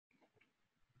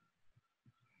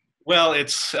Well,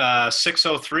 it's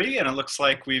 6:03, and it looks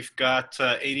like we've got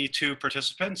 82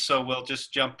 participants, so we'll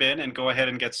just jump in and go ahead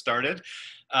and get started.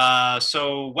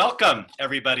 So welcome,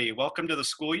 everybody. Welcome to the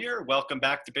school year. Welcome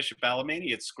back to Bishop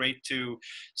Alamany. It's great to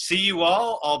see you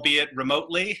all, albeit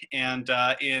remotely and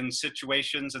in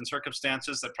situations and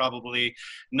circumstances that probably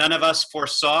none of us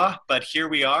foresaw, but here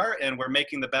we are, and we're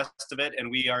making the best of it,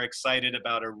 and we are excited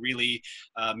about a really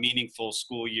meaningful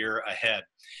school year ahead.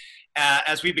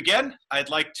 As we begin, I'd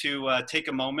like to take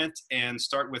a moment and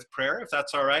start with prayer, if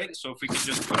that's all right. So if we could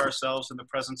just put ourselves in the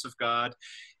presence of God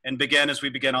and begin as we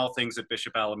begin all things at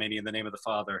Bishop Alamany, in the name of the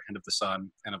Father, and of the Son,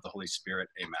 and of the Holy Spirit.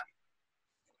 Amen.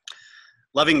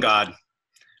 Loving God,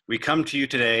 we come to you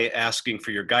today asking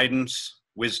for your guidance,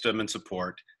 wisdom, and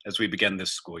support as we begin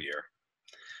this school year.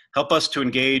 Help us to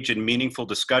engage in meaningful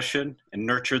discussion and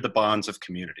nurture the bonds of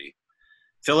community.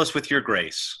 Fill us with your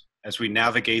grace as we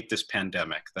navigate this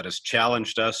pandemic that has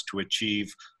challenged us to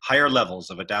achieve higher levels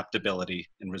of adaptability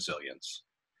and resilience.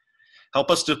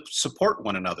 Help us to support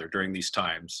one another during these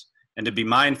times and to be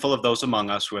mindful of those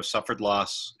among us who have suffered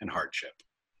loss and hardship.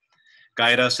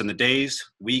 Guide us in the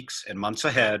days, weeks, and months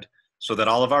ahead so that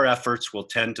all of our efforts will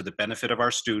tend to the benefit of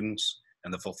our students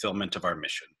and the fulfillment of our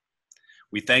mission.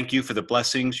 We thank you for the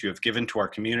blessings you have given to our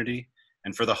community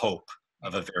and for the hope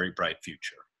of a very bright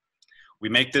future. We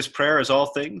make this prayer as all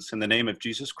things in the name of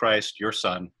Jesus Christ, your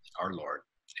Son, our Lord.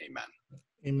 Amen.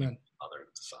 Amen. Father, and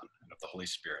of the Son, and of the Holy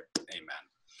Spirit.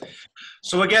 Amen.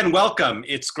 So again, welcome.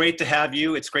 It's great to have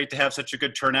you. It's great to have such a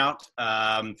good turnout.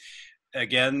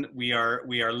 Again, we are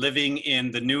living in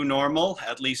the new normal,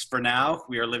 at least for now.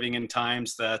 We are living in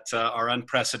times that are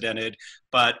unprecedented,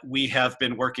 but we have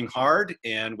been working hard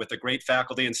and with a great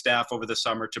faculty and staff over the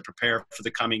summer to prepare for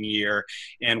the coming year.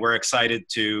 And we're excited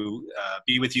to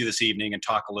be with you this evening and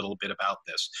talk a little bit about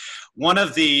this. One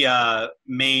of the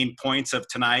main points of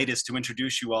tonight is to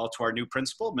introduce you all to our new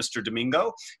principal, Mr.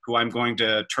 Domingo, who I'm going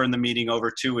to turn the meeting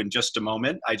over to in just a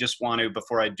moment. I just want to,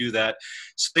 before I do that,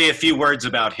 say a few words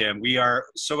about him. We are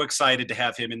so excited to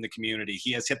have him in the community.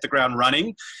 He has hit the ground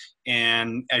running.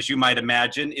 And as you might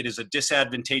imagine, it is a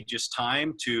disadvantageous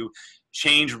time to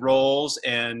change roles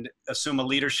and assume a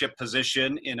leadership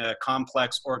position in a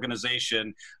complex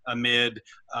organization amid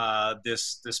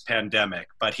this pandemic.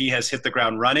 But he has hit the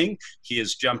ground running. He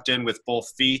has jumped in with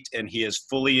both feet and he is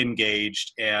fully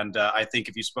engaged. And I think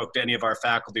if you spoke to any of our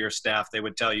faculty or staff, they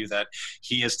would tell you that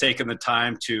he has taken the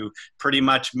time to pretty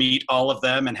much meet all of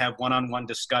them and have one-on-one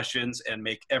discussions and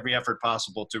make every effort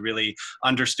possible to really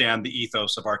understand the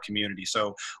ethos of our community.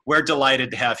 So we're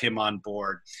delighted to have him on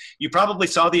board. You probably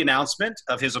saw the announcement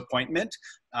of his appointment.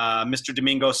 Mr.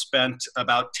 Domingo spent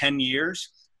about 10 years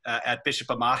at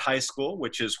Bishop Amat High School,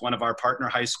 which is one of our partner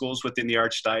high schools within the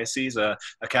Archdiocese,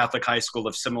 a Catholic high school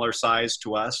of similar size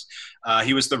to us.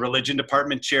 He was the religion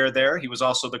department chair there. He was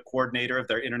also the coordinator of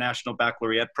their International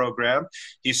Baccalaureate program.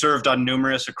 He served on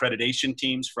numerous accreditation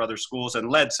teams for other schools and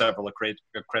led several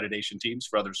accreditation teams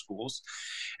for other schools.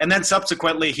 And then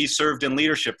subsequently, he served in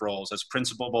leadership roles as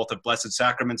principal both of Blessed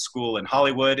Sacrament School in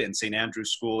Hollywood and St.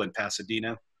 Andrew's School in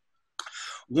Pasadena.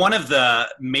 One of the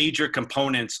major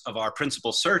components of our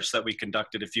principal search that we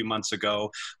conducted a few months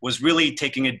ago was really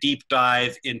taking a deep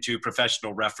dive into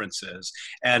professional references.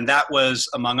 And that was,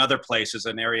 among other places,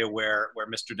 an area where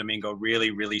Mr. Domingo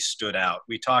really stood out.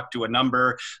 We talked to a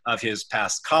number of his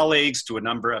past colleagues, to a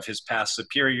number of his past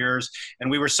superiors,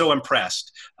 and we were so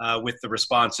impressed with the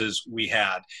responses we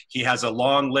had. He has a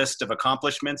long list of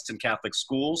accomplishments in Catholic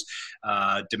schools,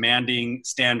 demanding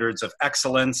standards of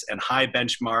excellence and high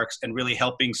benchmarks, and really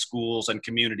helping schools and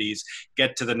communities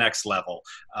get to the next level.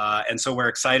 And so we're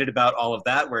excited about all of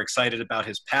that. We're excited about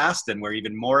his past, and we're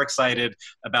even more excited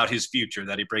about his future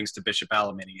that he brings to Bishop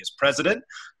Alamany. As president,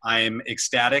 I am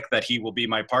ecstatic that he will be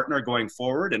my partner going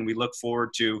forward, and we look forward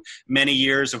to many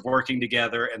years of working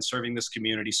together and serving this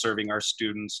community, serving our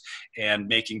students, and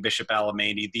making Bishop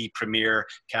Alamany the premier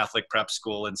Catholic prep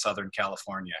school in Southern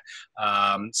California.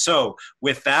 So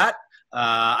with that,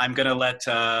 I'm going to let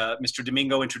Mr.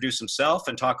 Domingo introduce himself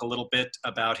and talk a little bit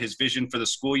about his vision for the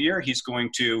school year. He's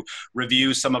going to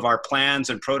review some of our plans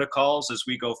and protocols as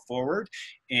we go forward,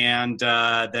 and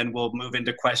then we'll move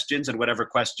into questions, and whatever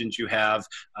questions you have,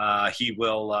 he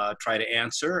will try to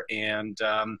answer, and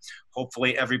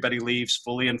hopefully everybody leaves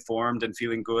fully informed and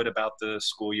feeling good about the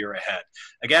school year ahead.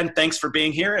 Again, thanks for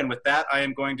being here, and with that, I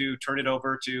am going to turn it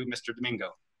over to Mr.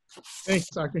 Domingo. Thanks,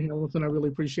 Dr. Hamilton. I really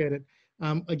appreciate it.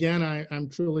 Again, I'm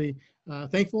truly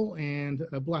thankful and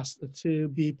blessed to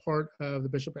be part of the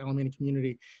Bishop Alamany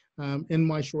community. In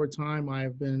my short time,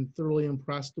 I've been thoroughly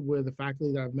impressed with the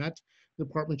faculty that I've met, the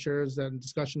department chairs and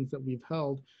discussions that we've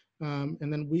held.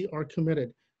 And then we are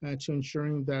committed to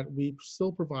ensuring that we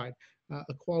still provide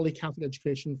a quality Catholic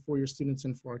education for your students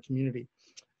and for our community.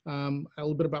 A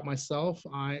little bit about myself.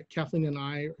 Kathleen and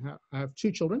I have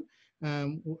two children.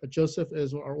 Joseph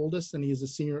is our oldest, and he is a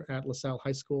senior at LaSalle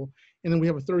High School. And then we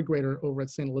have a third grader over at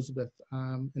St. Elizabeth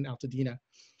in Altadena.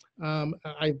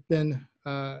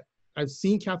 I've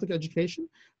seen Catholic education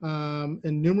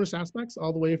in numerous aspects,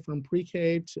 all the way from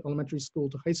pre-K to elementary school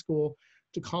to high school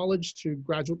to college to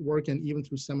graduate work and even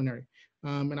through seminary.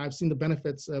 And I've seen the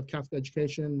benefits of Catholic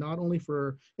education, not only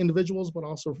for individuals, but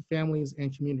also for families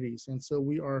and communities. And so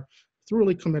we are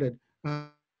thoroughly committed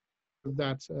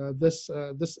that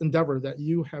this endeavor that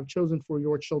you have chosen for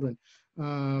your children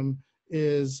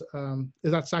is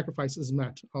that sacrifice is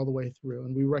met all the way through.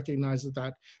 And we recognize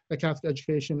that Catholic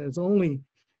education is only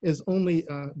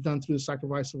done through the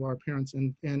sacrifice of our parents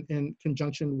and in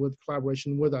conjunction with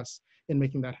collaboration with us in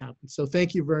making that happen. So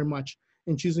thank you very much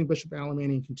in choosing Bishop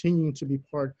Alemany and continuing to be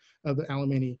part of the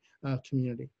Alemany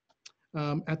community.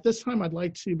 At this time, I'd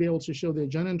like to be able to show the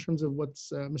agenda in terms of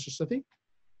what's Mr. Sethi.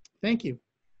 Thank you.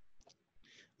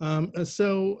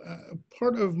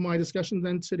 Part of my discussion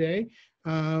then today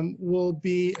will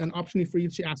be an opportunity for you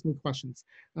to ask me questions.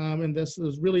 And this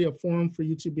is really a forum for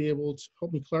you to be able to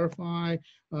help me clarify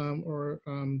or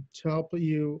to help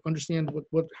you understand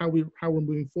how we're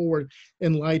moving forward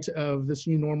in light of this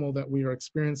new normal that we are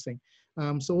experiencing.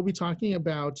 So we'll be talking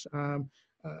about how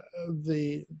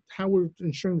we're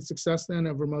ensuring the success then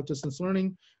of remote distance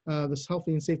learning, the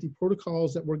healthy and safety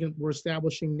protocols that we're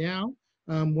establishing now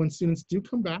when students do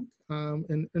come back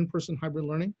in-person hybrid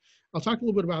learning. I'll talk a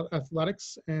little bit about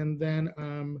athletics and then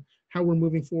how we're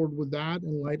moving forward with that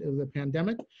in light of the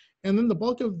pandemic. And then the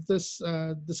bulk of this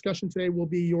discussion today will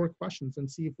be your questions and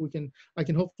see if I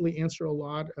can hopefully answer a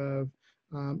lot of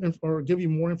or give you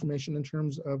more information in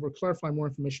terms of, or clarify more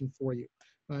information for you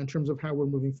in terms of how we're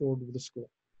moving forward with the school.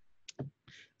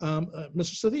 Mr.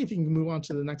 Sethi, if you can move on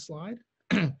to the next slide.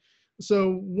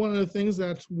 So one of the things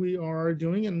that we are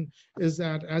doing is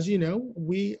that, as you know,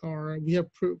 we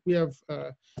have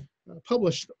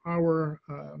published our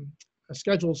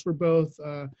schedules for both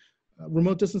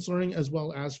remote distance learning as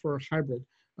well as for hybrid.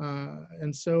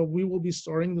 And so we will be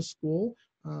starting the school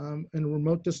in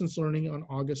remote distance learning on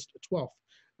August 12th.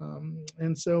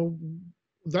 And so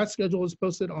that schedule is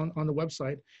posted on the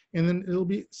website, and then it'll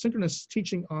be synchronous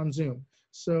teaching on Zoom.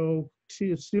 So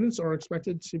students are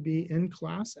expected to be in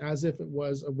class as if it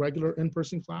was a regular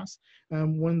in-person class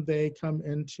when they come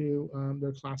into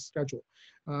their class schedule.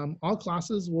 All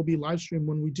classes will be live streamed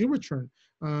when we do return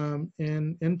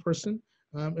in person,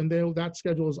 and that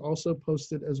schedule is also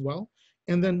posted as well.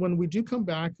 And then when we do come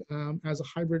back as a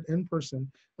hybrid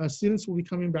in-person, students will be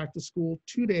coming back to school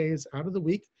 2 days out of the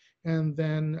week, and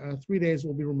then 3 days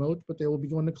will be remote, but they will be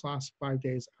going to class 5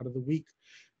 days out of the week.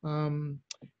 And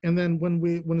then when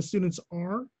the students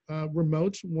are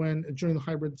remote, during the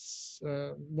hybrids,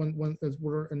 when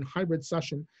we're in hybrid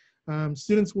session,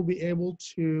 students will be able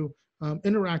to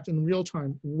interact in real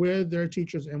time with their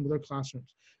teachers and with their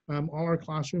classrooms. All our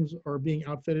classrooms are being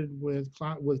outfitted with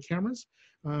cameras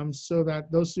so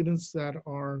that those students that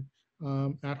are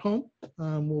at home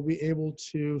will be able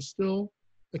to still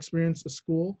experience the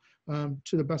school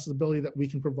to the best of the ability that we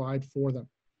can provide for them.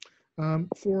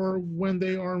 For when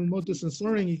they are remote distance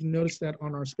learning, you can notice that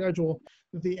on our schedule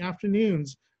that the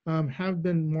afternoons have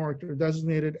been marked or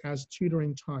designated as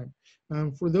tutoring time.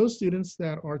 For those students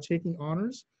that are taking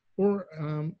honors or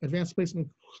advanced placement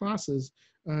classes,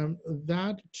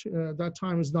 that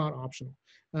time is not optional.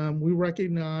 We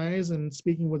recognize, and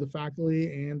speaking with the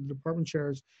faculty and the department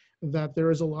chairs, that there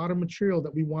is a lot of material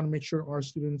that we want to make sure our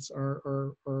students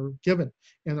are given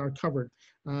and are covered.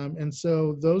 And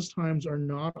so those times are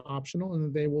not optional,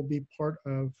 and they will be part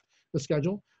of the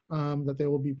schedule, that they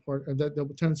will be part of, that the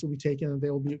attendance will be taken, and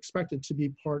they will be expected to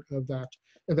be part of that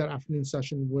afternoon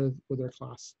session with their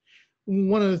class.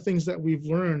 One of the things that we've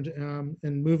learned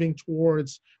in moving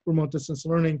towards remote distance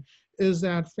learning is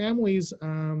that families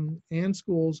and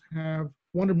schools have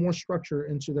wanted more structure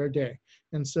into their day.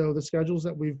 And so the schedules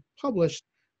that we've published,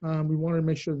 we wanted to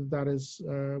make sure that is,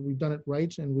 we've done it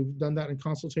right, and we've done that in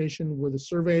consultation with the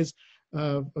surveys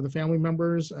of the family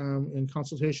members, in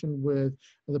consultation with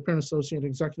the Parent Association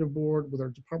Executive Board, with our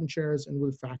department chairs, and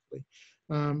with faculty.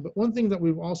 But one thing that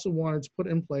we've also wanted to put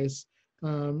in place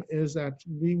is that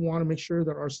we want to make sure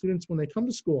that our students, when they come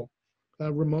to school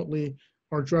remotely,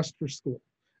 are dressed for school.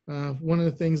 One of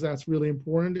the things that's really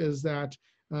important is that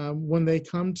when they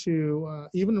come to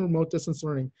even remote distance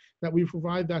learning, that we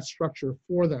provide that structure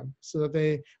for them, so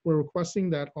that we're requesting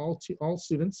that all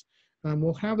students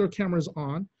will have their cameras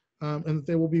on, and that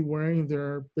they will be wearing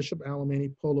their Bishop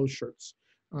Alemany polo shirts.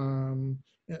 And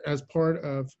as part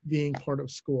of being part of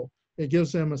school. It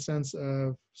gives them a sense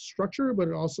of structure, but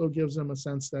it also gives them a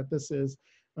sense that this is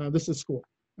school,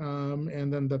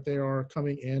 and then that they are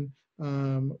coming in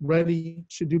ready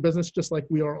to do business, just like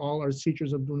we are all as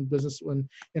teachers of doing business and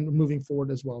moving forward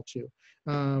as well too.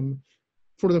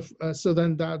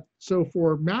 So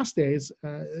for mass days,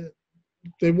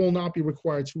 they will not be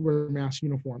required to wear mass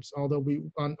uniforms. Although we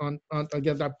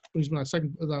again, that brings me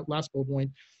to that last bullet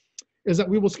point, is that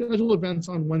we will schedule events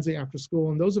on Wednesday after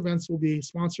school, and those events will be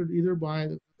sponsored either by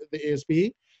the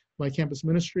ASB, by campus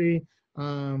ministry,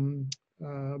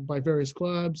 by various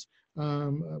clubs.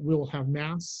 We will have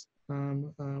mass.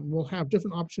 We'll have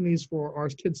different opportunities for our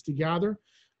kids to gather,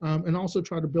 and also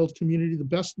try to build community the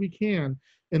best we can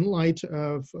in light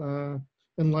of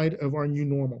our new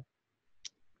normal.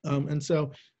 And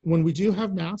so when we do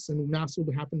have mass, and mass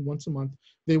will happen once a month,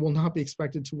 they will not be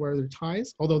expected to wear their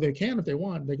ties, although they can if they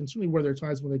want. They can certainly wear their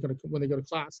ties when they go to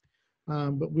class.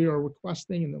 But we are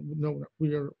requesting, and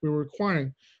we're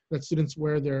requiring that students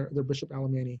wear their Bishop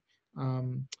Alemany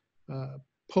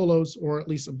polos, or at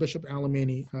least a Bishop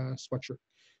Alemany sweatshirt.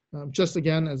 Just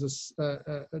again, just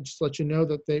to let you know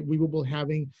that we will be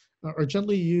having our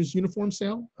gently used uniform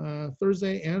sale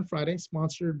Thursday and Friday,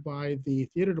 sponsored by the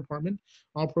theater department.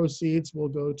 All proceeds will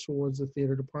go towards the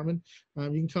theater department. You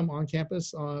can come on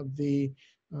campus. The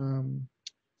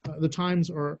times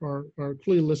are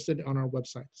clearly listed on our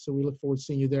website. So we look forward to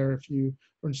seeing you there if you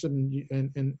are interested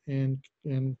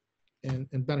in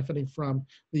benefiting from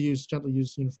the gently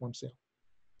used uniform sale.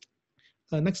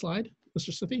 Next slide, Mr.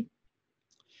 Siffy.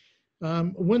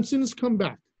 When students come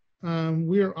back,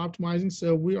 we are optimizing,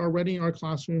 so we are readying our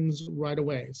classrooms right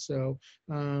away. So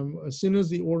as soon as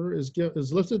the order is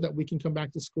lifted that we can come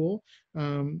back to school,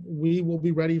 we will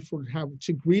be ready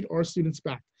to greet our students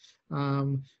back.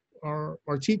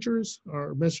 Our teachers,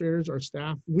 our administrators, our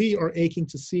staff, we are aching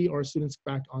to see our students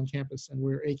back on campus, and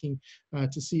we're aching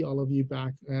to see all of you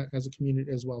back as a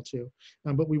community as well too.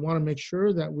 But we want to make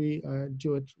sure that we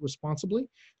do it responsibly.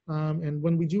 And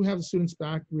when we do have the students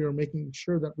back, we are making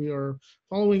sure that we are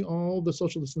following all the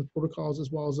social distance protocols, as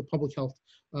well as the public health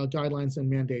guidelines and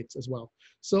mandates as well.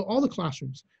 So all the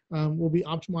classrooms will be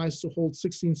optimized to hold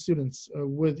 16 students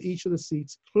with each of the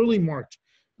seats clearly marked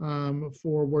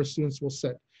for where students will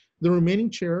sit. The remaining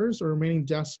chairs or remaining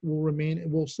desks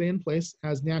will stay in place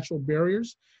as natural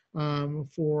barriers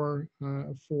for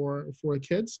the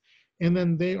kids. And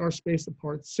then they are spaced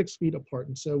apart 6 feet apart.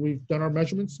 And so we've done our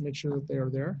measurements to make sure that they are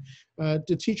there.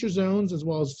 The teacher zones as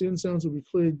well as student zones will be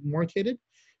clearly marketed.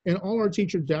 And all our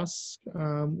teacher desks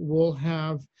will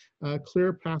have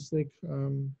clear plastic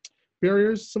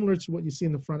barriers, similar to what you see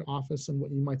in the front office and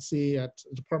what you might see at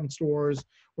department stores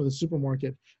or the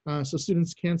supermarket. So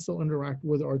students can still interact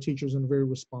with our teachers in a very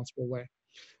responsible way.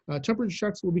 Temperature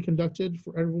checks will be conducted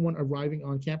for everyone arriving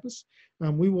on campus.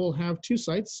 We will have 2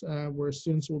 sites where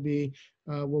students will be,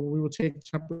 where we will take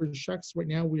temperature checks. Right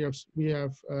now we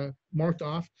have marked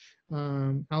off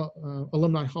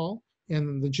Alumni Hall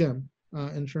and the gym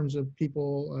in terms of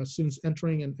students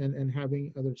entering and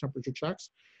having their temperature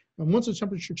checks. And once the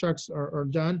temperature checks are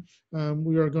done,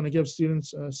 we are going to give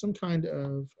students some kind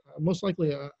of, most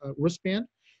likely a wristband,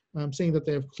 saying that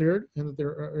they have cleared and that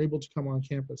they're able to come on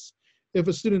campus. If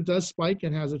a student does spike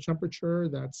and has a temperature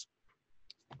that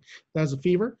has a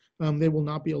fever, they will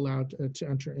not be allowed to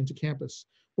enter into campus.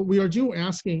 But we are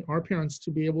asking our parents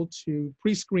to be able to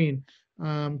pre-screen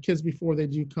kids before they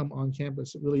do come on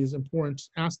campus. It really is important to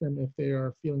ask them if they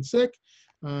are feeling sick,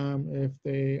 if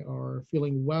they are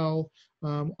feeling well,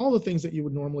 all the things that you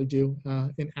would normally do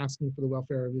in asking for the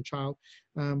welfare of your child.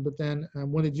 But then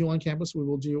when they do on campus, we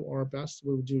will do our best.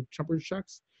 We will do temperature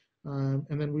checks.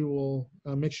 And then we will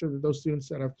make sure that those students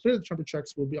that have cleared the temperature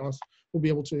checks will be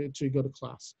able to go to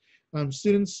class.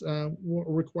 Students were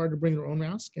required to bring their own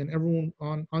mask, and everyone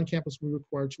on campus will be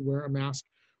required to wear a mask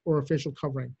or a facial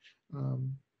covering.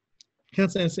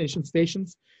 Hand sanitation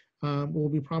stations will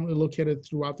be prominently located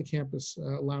throughout the campus,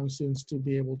 allowing students to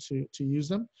be able to use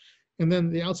them. And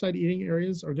then the outside eating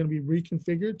areas are going to be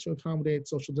reconfigured to accommodate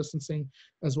social distancing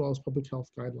as well as public health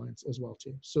guidelines as well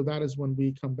too. So that is when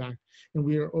we come back, and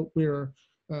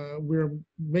we're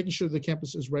making sure the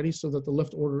campus is ready so that the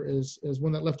lift order is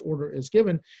when that lift order is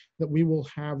given, that we will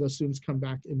have those students come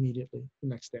back immediately the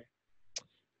next day.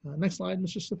 Next slide,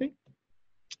 Mr. Slippy.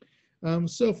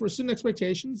 So for student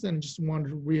expectations, and just wanted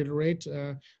to reiterate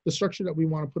the structure that we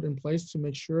want to put in place to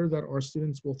make sure that our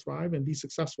students will thrive and be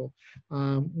successful,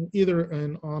 either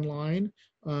an online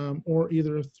or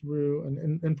either through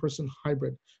an in-person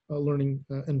hybrid learning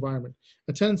environment.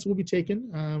 Attendance will be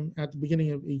taken at the beginning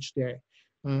of each day.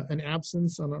 An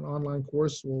absence on an online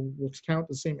course will count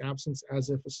the same absence as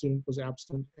if a student was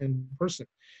absent in person.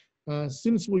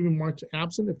 Students will be marked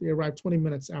absent if they arrive 20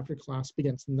 minutes after class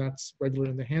begins, and that's regular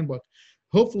in the handbook.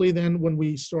 Hopefully, then when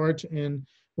we start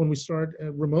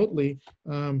remotely,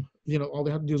 all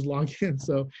they have to do is log in.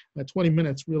 So 20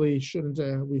 minutes really shouldn't.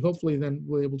 We hopefully then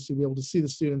will be able to see the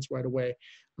students right away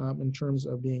in terms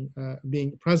of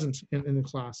being present in the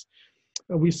class.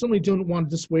 We certainly don't want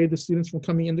to dissuade the students from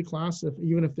coming into class,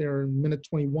 even if they're in minute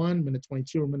 21, minute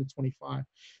 22, or minute 25.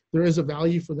 There is a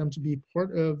value for them to be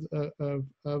part of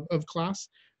class,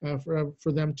 for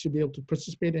them to be able to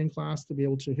participate in class, to be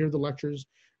able to hear the lectures,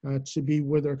 to be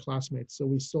with their classmates. So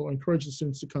we still encourage the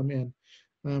students to come in.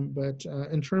 But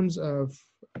in terms of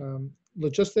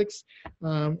logistics,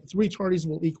 3 tardies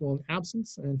will equal an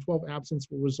absence, and 12 absence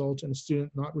will result in a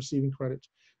student not receiving credit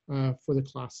for the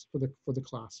class.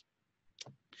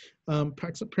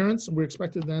 Parents, we're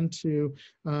expected then to,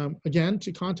 again,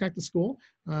 to contact the school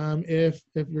if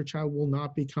your child will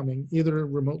not be coming, either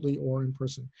remotely or in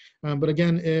person. But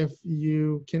again, if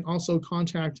you can also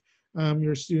contact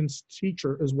your student's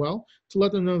teacher as well to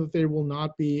let them know that they will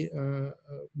not be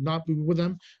with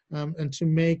them, and to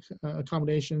make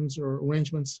accommodations or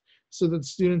arrangements so that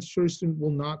student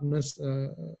will not miss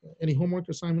any homework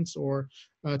assignments, or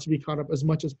to be caught up as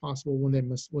much as possible when they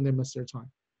miss their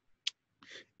time.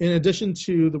 In addition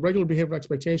to the regular behavioral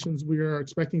expectations, we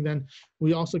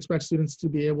also expect students to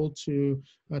be able to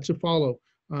follow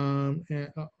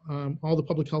all the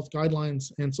public health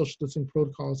guidelines and social distancing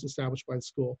protocols established by the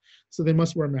school. So they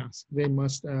must wear masks. They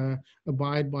must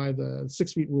abide by the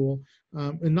 6 feet rule,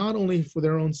 and not only for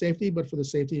their own safety, but for the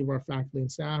safety of our faculty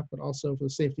and staff, but also for the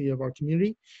safety of our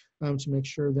community, to make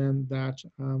sure then that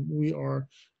we are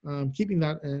keeping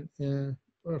that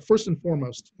first and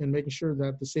foremost, and making sure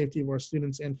that the safety of our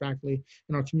students and faculty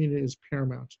in our community is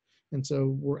paramount. And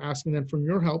so we're asking them for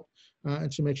your help,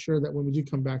 and to make sure that when we do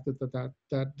come back, that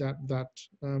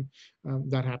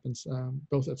happens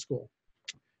both at school.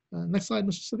 Next slide,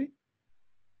 Mr. City.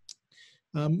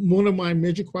 One of my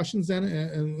major questions then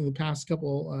in the past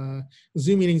couple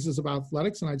Zoom meetings is about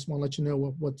athletics, and I just want to let you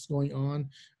know what's going on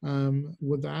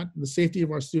with that. The safety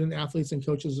of our student athletes and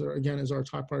coaches is our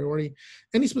top priority.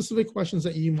 Any specific questions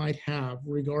that you might have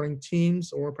regarding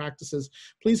teams or practices,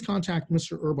 please contact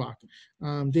Mr. Urbach.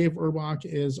 Dave Urbach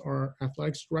is our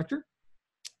athletics director.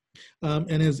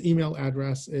 And his email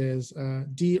address is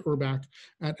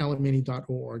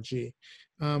durbach@alamany.org.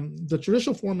 The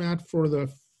traditional format for the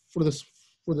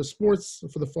sports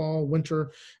for the fall,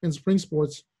 winter, and spring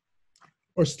sports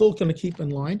are still going to keep in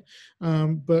line,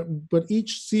 but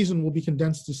each season will be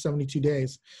condensed to 72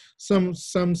 days.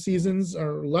 Some seasons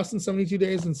are less than 72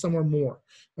 days, and some are more.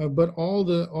 But all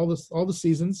the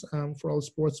seasons for all the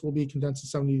sports will be condensed to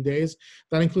 72 days.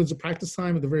 That includes the practice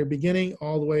time at the very beginning,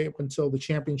 all the way up until the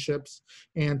championships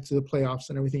and to the playoffs,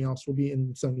 and everything else will be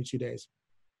in 72 days.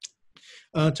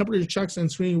 Temperature checks and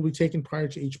screening will be taken prior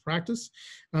to each practice.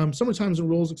 Sometimes the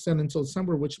rules extend until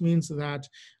December, which means that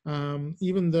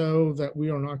even though that we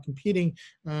are not competing,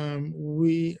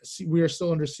 we are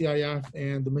still under CIF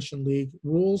and the Mission League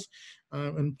rules.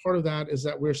 And part of that is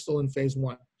that we're still in phase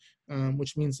 1,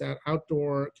 which means that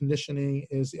outdoor conditioning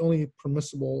is the only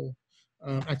permissible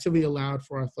activity allowed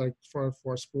for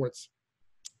our sports.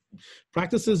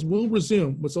 Practices will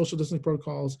resume with social distancing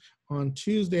protocols on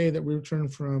Tuesday that we return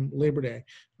from Labor Day,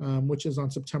 which is on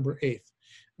September 8th.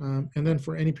 And then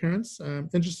for any parents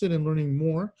interested in learning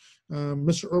more,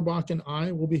 Mr. Urbach and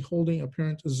I will be holding a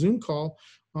parent Zoom call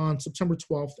on September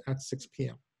 12th at 6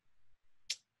 p.m.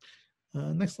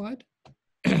 Next slide.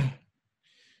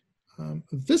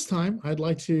 This time, I'd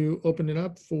like to open it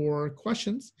up for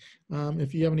questions.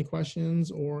 If you have any questions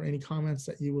or any comments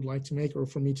that you would like to make or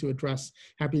for me to address,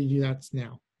 happy to do that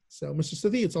now. So, Mr.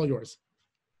 Sethi, it's all yours.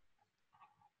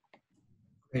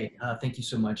 Great. Thank you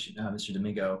so much, Mr.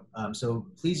 Domingo. So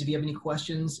please, if you have any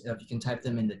questions, if you can type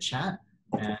them in the chat,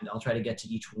 and I'll try to get to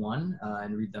each one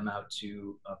and read them out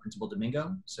to Principal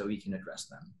Domingo so he can address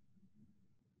them.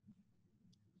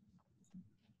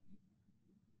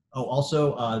 Oh,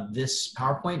 also, this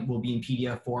PowerPoint will be in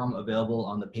PDF form available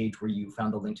on the page where you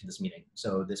found the link to this meeting.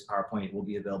 So this PowerPoint will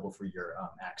be available for your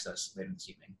access later this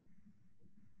evening.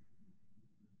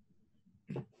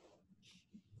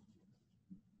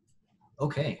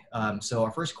 Okay, so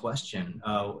our first question,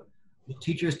 will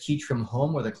teachers teach from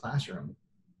home or the classroom?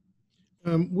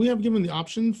 We have given the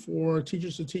option for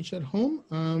teachers to teach at home,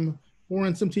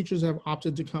 and some teachers have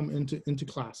opted to come into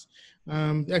class.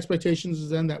 The expectations is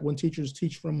then that when teachers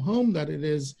teach from home, that it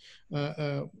is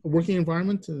a working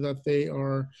environment, that they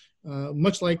are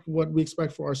much like what we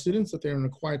expect for our students, that they're in a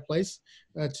quiet place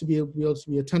to be able to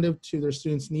be attentive to their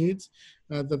students' needs,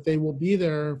 that they will be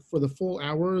there for the full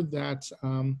hour that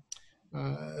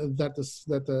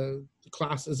the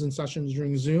class is in session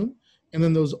during Zoom, and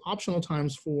then those optional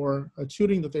times for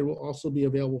tutoring that they will also be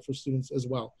available for students as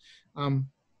well.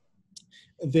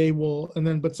 They will, and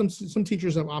then, but some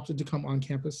teachers have opted to come on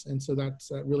campus, and so that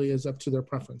really is up to their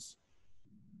preference.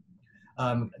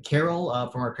 Carol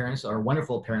from our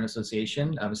wonderful parent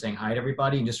association, saying hi to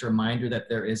everybody, and just a reminder that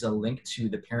there is a link to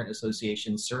the parent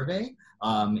association survey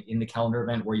in the calendar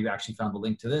event where you actually found the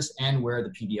link to this, and where the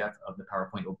PDF of the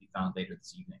PowerPoint will be found later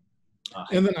this evening.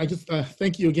 And then I just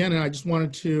thank you again, and I just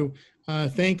wanted to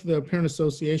thank the Parent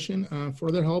Association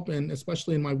for their help, and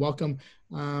especially in my welcome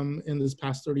in this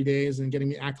past 30 days and getting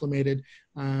me acclimated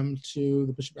to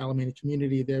the Bishop Alameda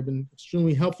community. They've been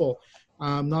extremely helpful,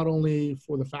 not only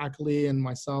for the faculty and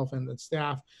myself and the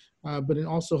staff, but in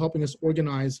also helping us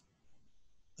organize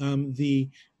the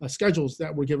schedules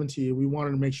that were given to you. We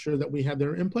wanted to make sure that we had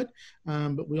their input,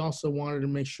 but we also wanted to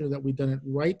make sure that we done it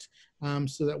right,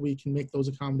 so that we can make those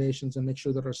accommodations and make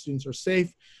sure that our students are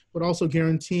safe, but also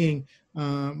guaranteeing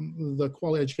the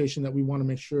quality education that we want to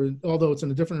make sure, although it's in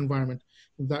a different environment,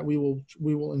 that we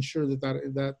will ensure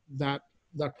that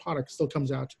product still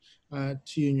comes out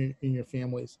to you and your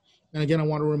families. And again, I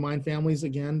want to remind families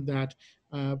again that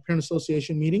Parent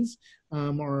Association meetings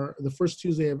are the first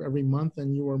Tuesday of every month,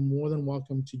 and you are more than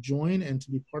welcome to join and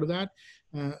to be part of that.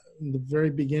 In the very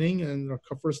beginning, and our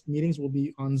first meetings will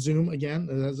be on Zoom again,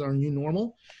 as our new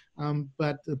normal.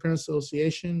 But the Parent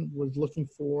Association was looking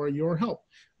for your help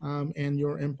and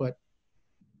your input,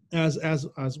 as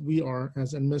we are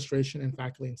as administration and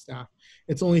faculty and staff.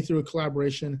 It's only through a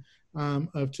collaboration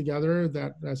of together,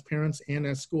 that as parents and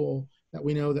as school, that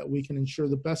we know that we can ensure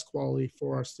the best quality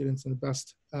for our students and the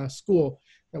best school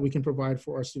that we can provide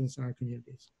for our students in our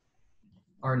communities.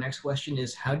 Our next question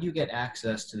is, how do you get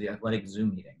access to the athletic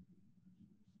Zoom meeting?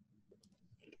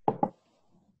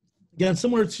 Again,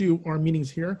 similar to our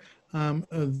meetings here,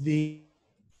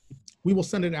 we will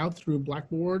send it out through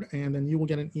Blackboard, and then you will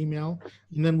get an email,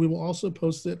 and then we will also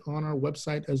post it on our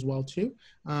website as well too,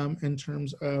 in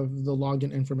terms of the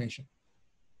login information.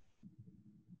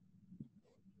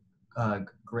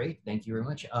 Great, thank you very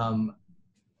much.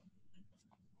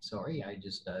 Sorry, I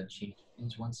just changed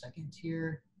things 1 second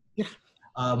here. Yeah.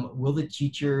 Will the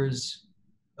teachers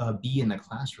be in the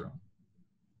classroom?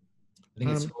 I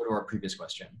think it's similar to our previous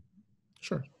question.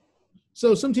 Sure.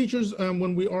 So some teachers,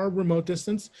 when we are remote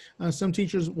distance, some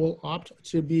teachers will opt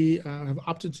to be, have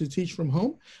opted to teach from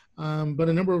home, but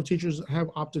a number of teachers have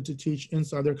opted to teach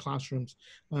inside their classrooms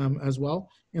as well.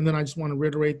 And then I just want to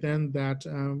reiterate then that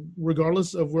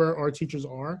regardless of where our teachers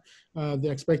are, the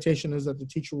expectation is that the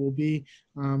teacher will be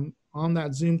on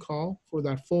that Zoom call for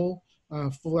that full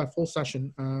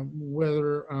session,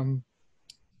 whether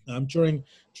during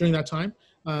that time.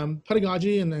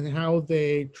 Pedagogy and how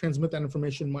they transmit that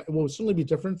information will certainly be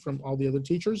different from all the other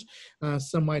teachers.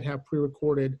 Some might have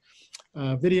pre-recorded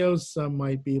videos, some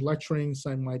might be lecturing,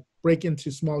 some might break into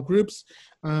small groups,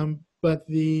 but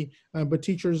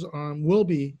teachers will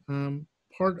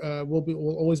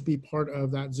always be part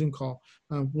of that Zoom call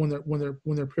when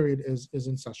their period is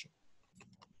in session.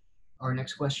 Our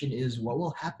next question is, what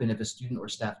will happen if a student or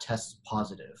staff tests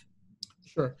positive?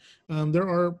 Sure. There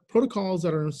are protocols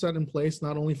that are set in place,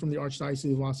 not only from the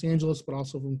Archdiocese of Los Angeles, but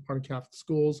also from part of Catholic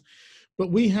schools.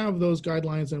 But we have those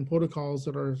guidelines and protocols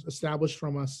that are established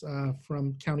from us,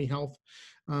 from County Health.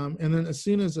 And then as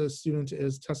soon as a student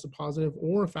is tested positive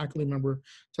or a faculty member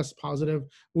tests positive,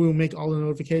 we will make all the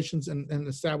notifications and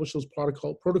establish those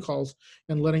protocols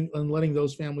and letting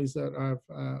those families that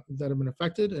have been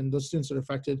affected and those students that are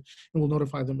affected, and we'll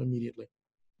notify them immediately.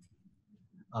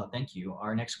 Thank you.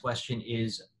 Our next question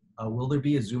is, will there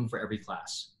be a Zoom for every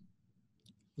class?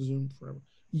 Zoom for every,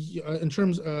 in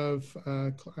terms of,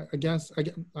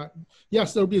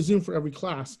 yes, there'll be a Zoom for every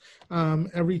class.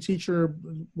 Every teacher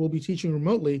will be teaching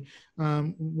remotely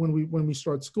when we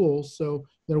start school, so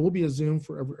there will be a Zoom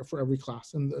for every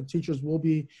class, and the teachers will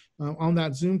be on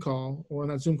that Zoom call or on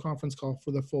that Zoom conference call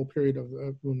for the full period of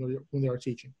when they are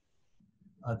teaching.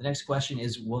 The next question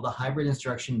is, will the hybrid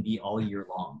instruction be all year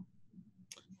long?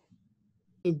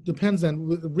 It depends it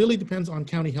really depends on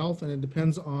County Health, and it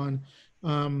depends on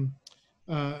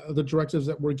the directives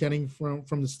that we're getting from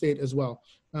the state as well.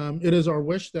 It is our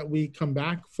wish that we come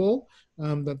back full,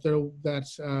 we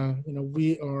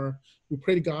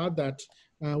pray to God that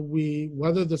we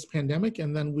weather this pandemic,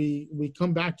 and then we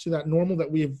come back to that normal that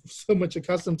we have so much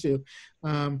accustomed to.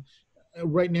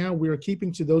 Right now, we are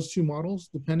keeping to those two models,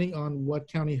 depending on what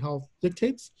County Health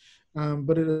dictates,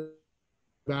 but it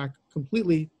back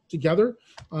completely together.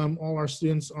 All our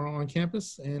students are on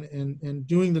campus and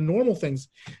doing the normal things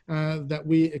that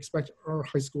we expect our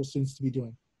high school students to be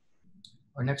doing.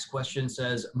 Our next question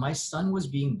says, my son was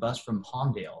being bused from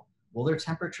Palmdale. Will their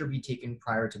temperature be taken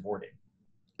prior to boarding?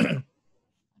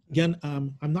 Again,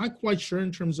 I'm not quite sure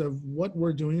in terms of what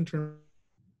we're doing in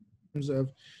terms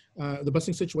of the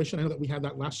busing situation. I know that we had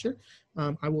that last year.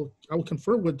 I will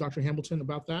confer with Dr. Hamilton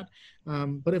about that.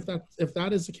 But if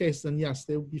that is the case, then yes,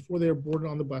 before they are boarded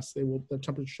on the bus, the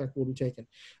temperature check will be taken.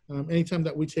 Anytime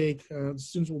that we take,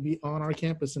 students will be on our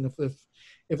campus, and if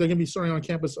they're going to be starting on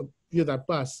campus via that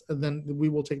bus, then we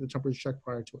will take the temperature check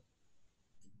prior to it.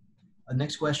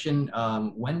 Next question,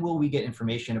 when will we get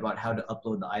information about how to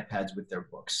upload the iPads with their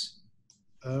books?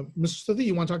 Mr. Stuthy,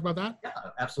 you want to talk about that? Yeah,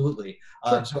 absolutely.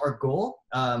 Sure. So our goal,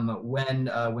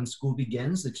 when school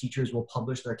begins, the teachers will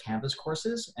publish their Canvas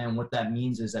courses, and what that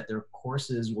means is that their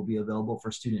courses will be available for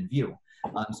student view.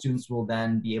 Students will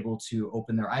then be able to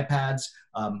open their iPads,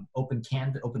 open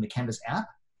the Canvas app,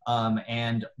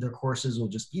 and their courses will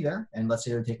just be there. And let's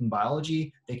say they're taking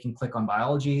biology, they can click on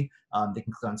biology, they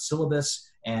can click on syllabus,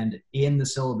 and in the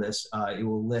syllabus, it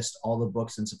will list all the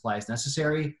books and supplies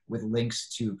necessary with links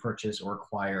to purchase or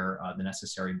acquire the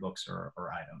necessary books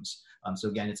or items. So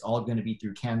again, it's all going to be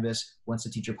through Canvas. Once the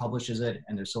teacher publishes it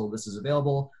and their syllabus is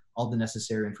available, all the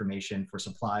necessary information for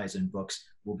supplies and books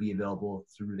will be available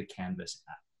through the Canvas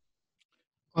app.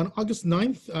 On August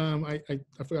 9th, I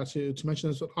forgot to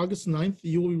mention this, but August 9th,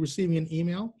 you will be receiving an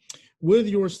email with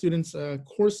your students'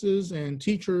 courses and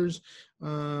teachers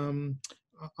via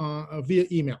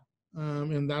email.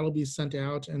 And that'll be sent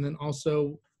out, and then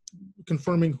also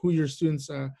confirming who your students'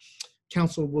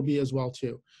 counselor will be as well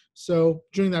too. So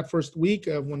during that first week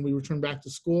of when we return back to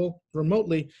school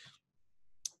remotely,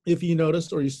 if you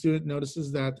noticed or your student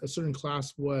notices that a certain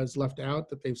class was left out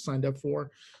that they've signed up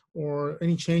for, or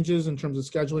any changes in terms of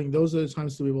scheduling, those are the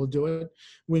times to be able to do it.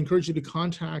 We encourage you to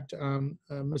contact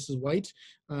Mrs. White,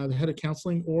 the head of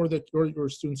counseling, or your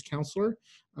student's counselor,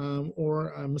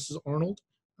 or Mrs. Arnold,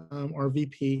 our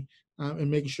VP,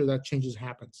 and making sure that changes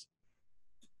happens.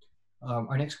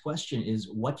 Our next question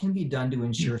is, what can be done to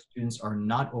ensure students are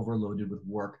not overloaded with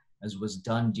work as was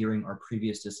done during our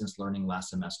previous distance learning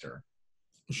last semester?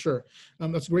 Sure.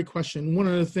 That's a great question. One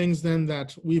of the things then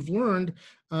that we've learned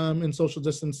in social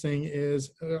distancing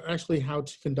is actually how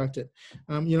to conduct it.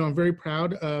 I'm very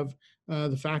proud of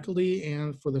the faculty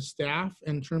and for the staff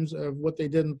in terms of what they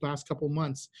did in the last couple of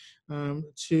months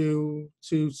to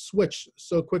switch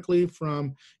so quickly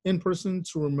from in-person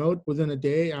to remote within a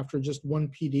day after just one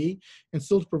PD, and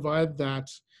still to provide that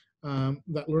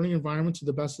learning environment to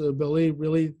the best of the ability.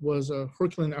 Really was a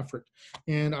Herculean effort,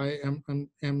 and I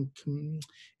am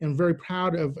very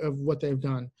proud of what they've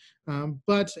done.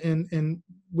 But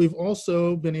we've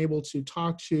also been able to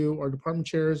talk to our department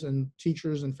chairs and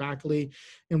teachers and faculty,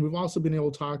 and we've also been able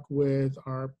to talk with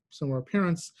some of our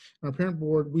parents and our parent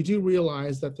board. We do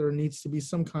realize that there needs to be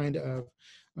some kind of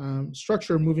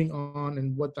structure moving on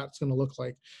and what that's going to look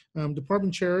like.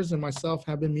 Department chairs and myself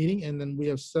have been meeting, and then we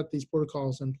have set these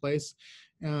protocols in place,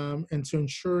 and to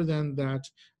ensure then that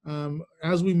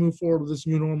as we move forward with this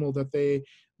new normal,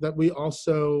 that we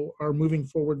also are moving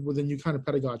forward with a new kind of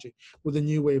pedagogy, with a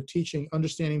new way of teaching,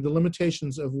 understanding the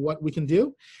limitations of what we can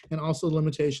do, and also the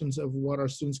limitations of what our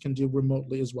students can do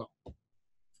remotely as well.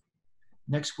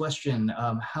 Next question,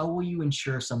 how will you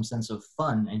ensure some sense of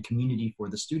fun and community for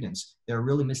the students? They're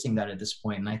really missing that at this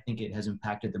point, and I think it has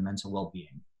impacted their mental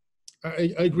well-being.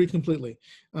 I agree completely.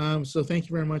 So thank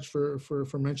you very much for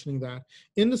mentioning that.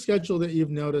 In the schedule that you've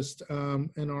noticed,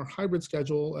 in our hybrid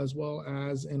schedule as well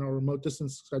as in our remote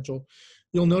distance schedule,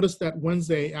 you'll notice that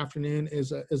Wednesday afternoon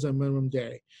is a minimum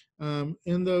day.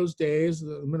 In those days,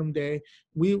 the minimum day,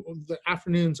 the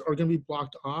afternoons are going to be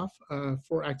blocked off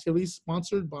for activities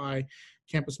sponsored by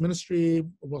campus ministry.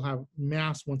 We'll have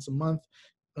mass once a month,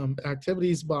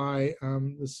 activities by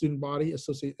the student body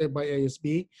associated by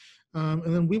ASB.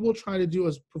 And then we will try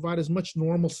to provide as much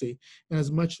normalcy and as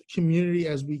much community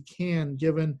as we can,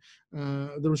 given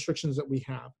the restrictions that we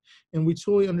have. And we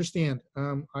totally understand.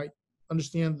 I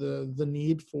understand the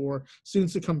need for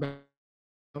students to come back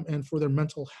and for their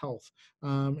mental health,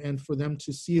 and for them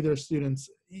to see their students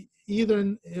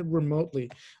either remotely.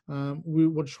 We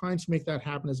were trying to make that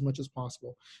happen as much as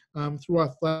possible through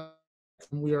athletics,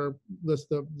 we are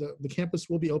the campus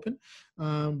will be open,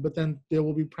 but then they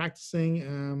will be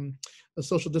practicing the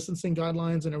social distancing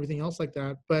guidelines and everything else like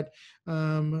that. But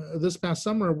this past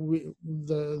summer,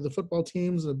 the football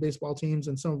teams, the baseball teams,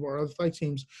 and some of our other athletic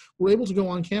teams were able to go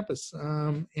on campus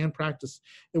and practice.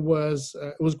 It was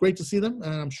great to see them,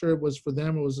 and I'm sure it was for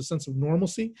them. It was a sense of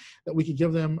normalcy that we could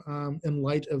give them in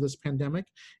light of this pandemic,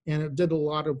 and it did a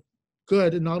lot of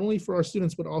good, not only for our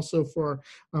students, but also for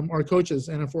our coaches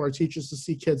and for our teachers to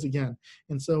see kids again.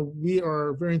 And so we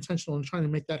are very intentional in trying to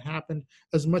make that happen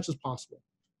as much as possible.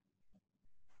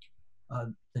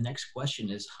 The next question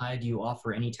is, hi, do you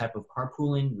offer any type of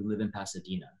carpooling? We live in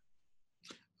Pasadena.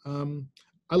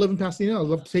 I live in Pasadena. I'd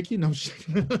love to take you. No, I'm just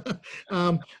kidding.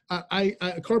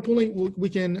 Carpooling, we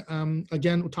can,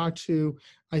 again, talk to,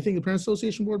 I think the Parent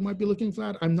Association Board might be looking for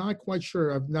that. I'm not quite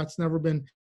sure. That's never been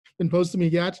posed to me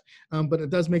yet, but it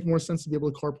does make more sense to be able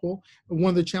to carpool. One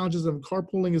of the challenges of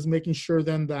carpooling is making sure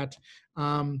then that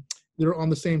they're on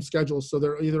the same schedule. So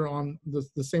they're either on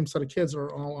the same set of kids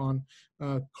or all on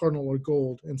Cardinal or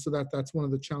Gold. And so that's one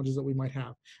of the challenges that we might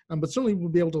have. But certainly we'll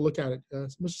be able to look at it.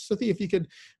 Mr. Sithi, if you could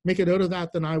make a note of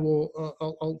that, then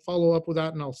I'll follow up with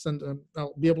that, and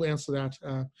I'll be able to answer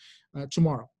that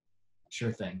tomorrow.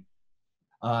 Sure thing.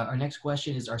 Our next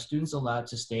question is, are students allowed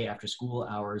to stay after school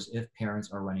hours if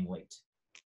parents are running late?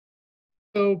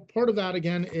 So part of that,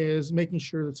 again, is making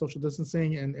sure that social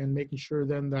distancing and making sure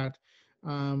then that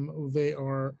they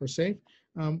are safe.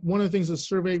 One of the things the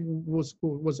survey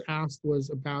was asked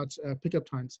was about pickup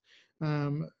times.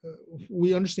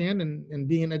 We understand, and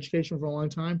being in education for a long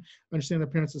time, understand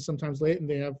that parents are sometimes late and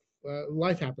they have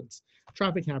life happens,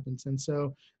 traffic happens. And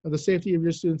so the safety of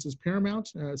your students is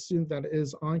paramount. A student that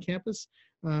is on campus,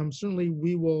 certainly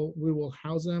we will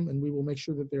house them and we will make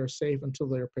sure that they are safe until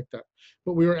they are picked up.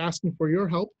 But we are asking for your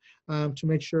help to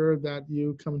make sure that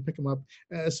you come and pick them up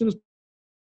as soon as,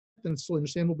 then it's still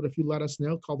understandable, but if you let us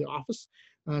know, call the office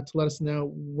to let us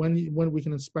know when we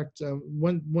can expect,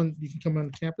 when you can come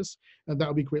on campus, that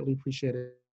would be greatly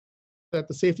appreciated. That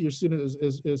the safety of your student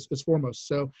is foremost.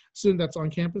 So student that's on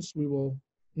campus, we will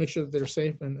make sure that they're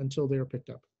safe until they are picked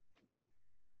up.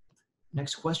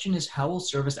 Next question is, how will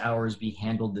service hours be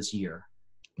handled this year?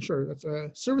 Sure, that's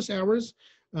service hours,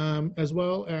 as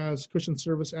well as Christian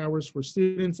service hours for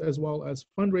students, as well as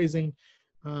fundraising,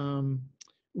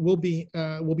 will be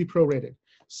prorated.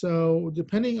 So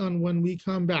depending on when we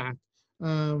come back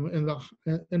in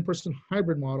the in-person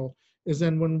hybrid model is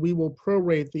then when we will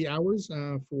prorate the hours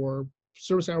for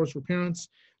service hours for parents,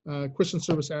 Christian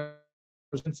service hours,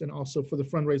 and also for the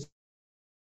fundraising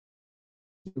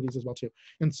as well too.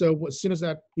 And so as soon as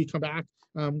that we come back,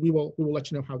 we will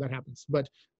let you know how that happens. But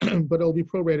but it'll be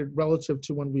prorated relative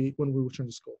to when we return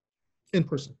to school in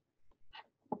person.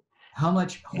 How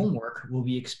much homework will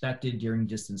be expected during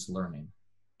distance learning?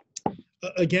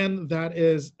 Again, that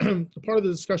is part of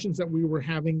the discussions that we were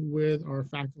having with our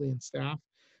faculty and staff.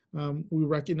 We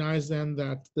recognize then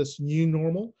that this new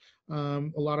normal,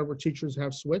 a lot of our teachers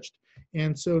have switched.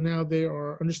 And so now they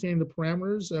are understanding the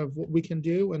parameters of what we can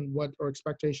do and what our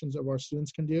expectations of our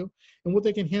students can do and what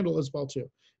they can handle as well too.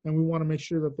 And we want to make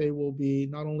sure that they will be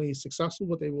not only successful,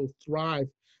 but they will thrive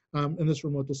in this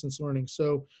remote distance learning.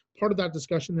 So part of that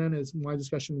discussion then is my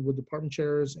discussion with department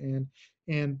chairs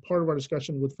and part of our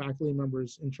discussion with faculty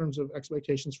members in terms of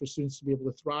expectations for students to be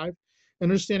able to thrive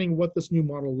and understanding what this new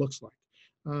model looks like.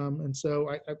 And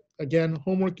so again,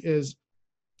 homework is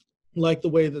like the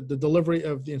way that the delivery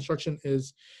of the instruction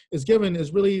is given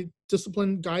is really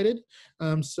discipline guided.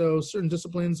 So certain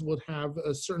disciplines would have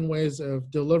certain ways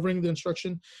of delivering the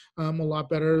instruction a lot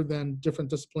better than different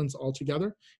disciplines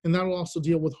altogether. And that will also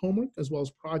deal with homework as well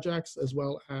as projects, as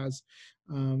well as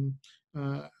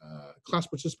class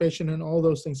participation and all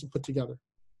those things put together.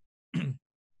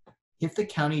 If the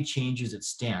county changes its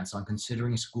stance on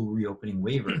considering school reopening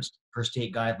waivers per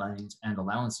state guidelines and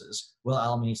allowances, will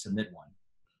Alamany submit one?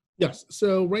 Yes.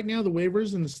 So right now the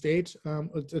waivers in the state,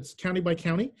 it's county by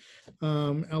county.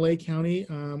 LA County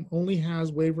only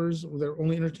has waivers. They're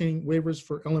only entertaining waivers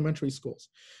for elementary schools.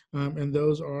 And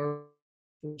those are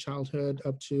childhood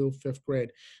up to 5th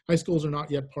grade. High schools are not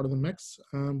yet part of the mix,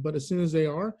 but as soon as they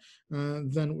are,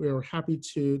 then we are happy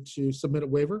to submit a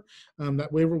waiver.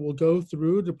 That waiver will go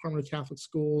through the Department of Catholic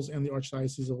Schools and the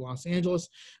Archdiocese of Los Angeles,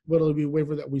 but it'll be a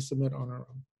waiver that we submit on our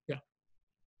own. Yeah.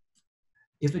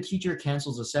 If a teacher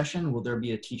cancels a session, will there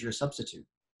be a teacher substitute?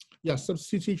 Yes,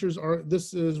 substitute teachers are,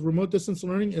 this is remote distance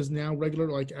learning is now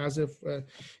regular, like as if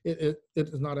it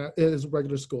is not, it is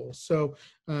regular school. So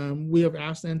we have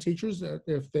asked teachers that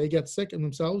if they get sick in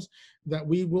themselves, that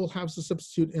we will have a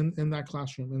substitute in that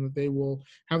classroom and that they will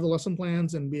have the lesson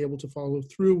plans and be able to follow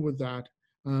through with that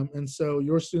And so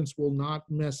your students will not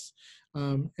miss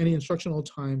any instructional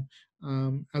time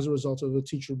as a result of the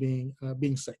teacher being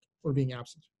sick or being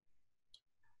absent.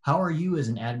 How are you as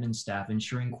an admin staff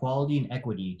ensuring quality and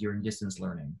equity during distance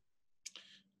learning?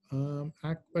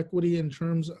 Equity in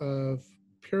terms of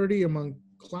parity among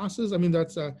classes. I mean,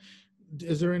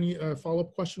 is there any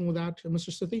follow-up question with that, Mr.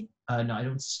 Sithi? No, I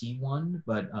don't see one,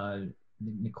 but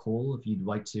Nicole, if you'd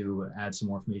like to add some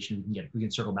more information, we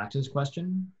can circle back to this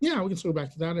question. Yeah, we can circle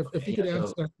back to that. If you could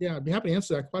answer that, yeah, I'd be happy to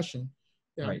answer that question.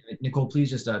 Yeah. All right, Nicole,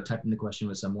 please just type in the question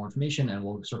with some more information, and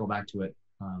we'll circle back to it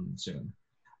soon.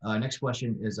 Next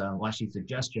question is actually a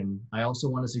suggestion. I also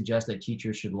want to suggest that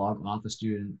teachers should log off a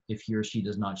student if he or she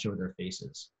does not show their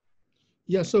faces.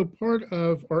 Yeah, so part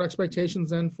of our expectations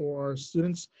then for our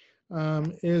students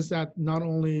is that not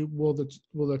only will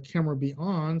the camera be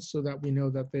on so that we know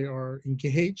that they are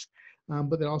engaged,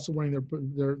 but they're also wearing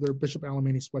their Bishop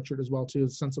Alamany sweatshirt as well too, a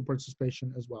sense of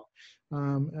participation as well.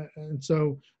 And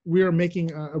so we are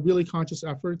making a really conscious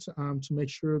effort to make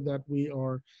sure that we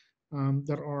are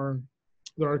that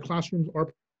our classrooms are,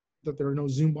 that there are no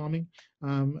Zoom bombing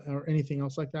or anything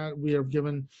else like that. We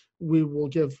will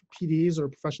give PDs or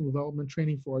professional development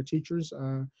training for our teachers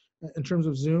in terms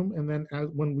of Zoom. And then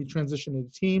when we transition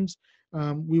to Teams,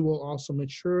 we will also make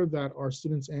sure that our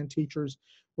students and teachers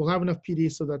will have enough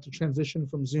PDs so that the transition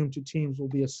from Zoom to Teams will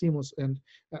be as seamless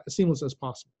as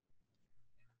possible.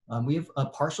 We have a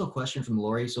partial question from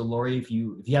Lori. So Lori, if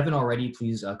you haven't already,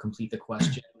 please complete the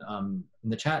question in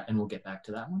the chat and we'll get back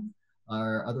to that one.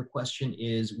 Our other question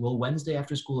is, will Wednesday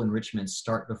after school enrichment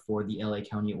start before the LA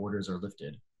County orders are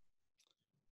lifted?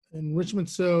 Enrichment,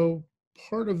 so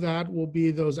part of that will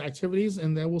be those activities,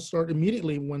 and that will start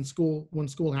immediately when school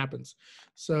happens.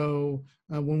 So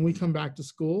when we come back to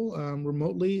school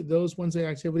remotely, those Wednesday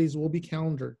activities will be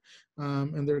calendared,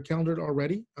 and they're calendared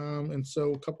already. And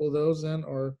so a couple of those then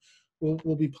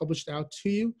will be published out to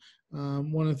you.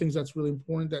 One of the things that's really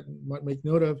important that you might make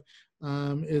note of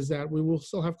is that we will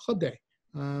still have club day.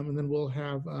 And then we'll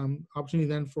have opportunity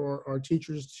then for our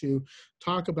teachers to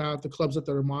talk about the clubs that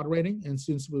they're moderating, and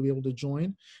students will be able to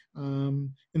join.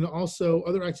 And also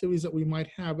other activities that we might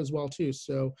have as well too.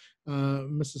 So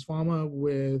Mrs. Fama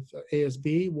with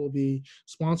ASB will be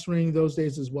sponsoring those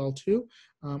days as well too.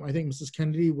 I think Mrs.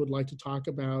 Kennedy would like to talk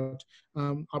about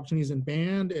opportunities in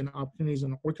band and opportunities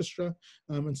in orchestra,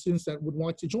 and students that would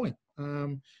like to join.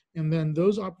 And then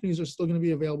those opportunities are still going to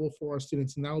be available for our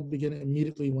students, and that will begin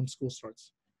immediately when school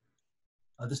starts.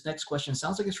 This next question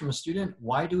sounds like it's from a student.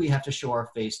 Why do we have to show our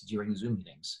face during Zoom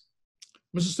meetings?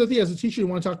 Mr. Sithi, as a teacher, you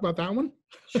want to talk about that one?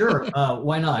 Sure,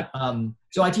 why not?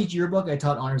 So I teach yearbook. I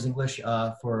taught honors English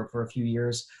for a few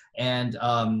years. And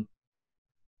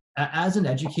as an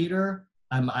educator,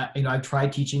 I've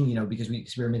tried teaching, because we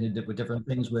experimented with different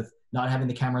things with not having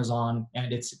the cameras on,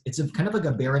 and it's kind of like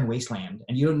a barren wasteland,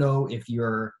 and you don't know if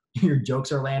your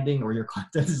jokes are landing or your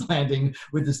content is landing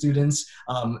with the students.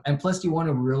 And plus, you want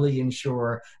to really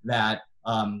ensure that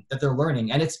they're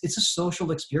learning, and it's a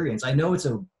social experience. I know it's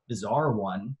a bizarre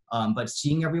one, but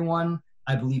seeing everyone,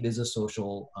 I believe, is a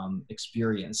social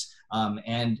experience.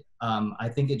 And I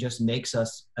think it just makes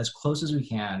us as close as we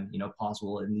can,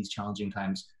 possible in these challenging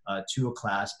times to a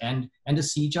class, and to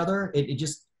see each other.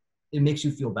 It makes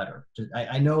you feel better.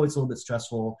 I know it's a little bit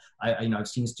stressful. I've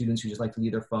seen students who just like to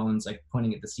leave their phones like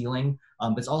pointing at the ceiling.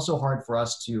 But it's also hard for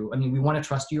us to, we want to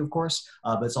trust you, of course,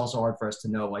 but it's also hard for us to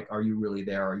know, like, are you really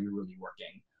there? Are you really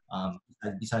working?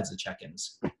 Besides the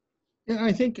check-ins. Yeah,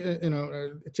 I think,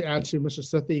 to add to Mr.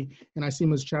 Sithi, and I see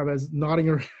Ms. Chavez nodding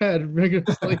her head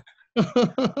vigorously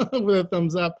with a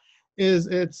thumbs up,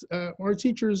 our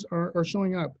teachers are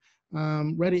showing up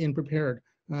ready and prepared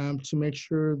to make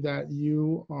sure that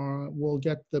you will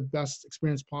get the best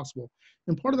experience possible.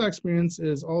 And part of that experience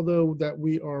is, although that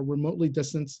we are remotely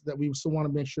distant, that we still want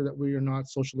to make sure that we are not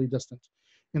socially distant.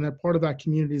 And that part of that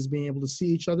community is being able to see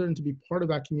each other, and to be part of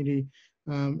that community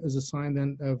is a sign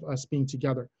then of us being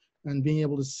together. And being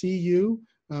able to see you,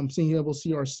 being able to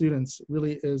see our students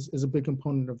really is a big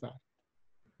component of that.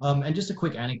 And just a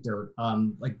quick anecdote,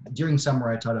 like during summer,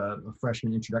 I taught a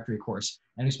freshman introductory course,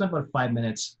 and we spent about 5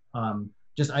 minutes.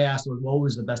 I asked, what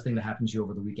was the best thing that happened to you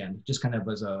over the weekend? Just kind of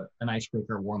as an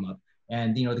icebreaker warm up.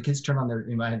 And, the kids turned on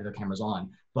their cameras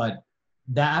on, but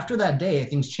after that day,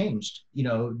 things changed.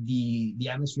 The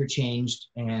atmosphere changed,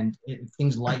 and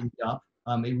things lightened up.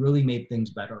 It really made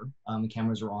things better. The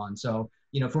cameras were on. So,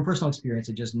 from personal experience,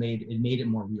 it made it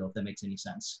more real, if that makes any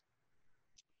sense.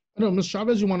 I know, Ms.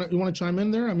 Chavez, you want to chime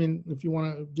in there? If you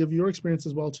want to give your experience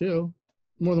as well too,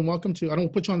 more than welcome to. I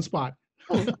don't put you on the spot.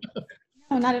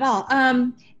 Oh, not at all.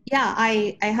 Yeah,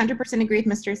 I 100% agree with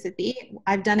Mr. Sithi.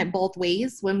 I've done it both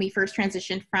ways. When we first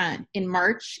transitioned from in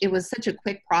March, it was such a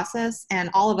quick process, and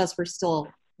all of us were still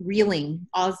reeling,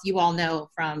 as you all know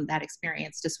from that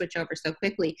experience, to switch over so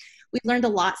quickly. We've learned a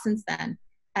lot since then,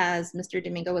 as Mr.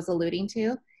 Domingo was alluding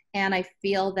to, and I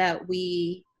feel that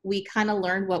we kind of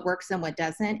learned what works and what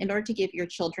doesn't. In order to give your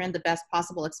children the best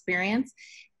possible experience,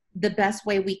 the best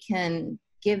way we can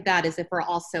give that is if we're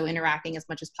also interacting as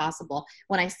much as possible.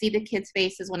 When I see the kids'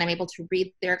 faces, when I'm able to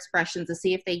read their expressions to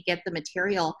see if they get the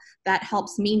material, that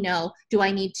helps me know, do I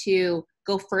need to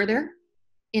go further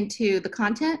into the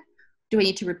content? Do I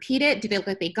need to repeat it? Do they look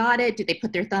like they got it? Do they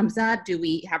put their thumbs up? Do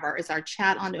we have is our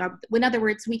chat on? In other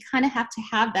words, we kind of have to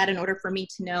have that in order for me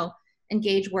to know,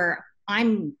 engage where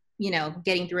I'm,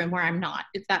 getting through and where I'm not,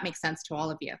 if that makes sense to all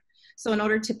of you. So in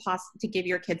order to give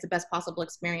your kids the best possible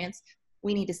experience,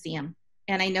 we need to see them.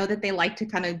 And I know that they like to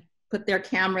kind of put their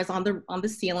cameras on the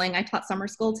ceiling. I taught summer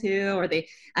school too, or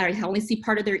I only see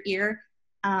part of their ear.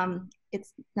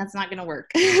 That's not going to work.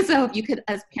 So if you could,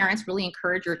 as parents, really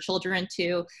encourage your children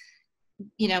to,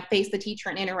 face the teacher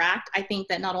and interact, I think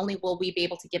that not only will we be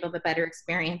able to give them a better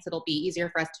experience, it'll be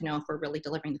easier for us to know if we're really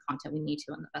delivering the content we need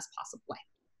to in the best possible way.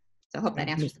 So I hope that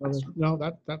answers the question. No,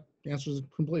 that answers it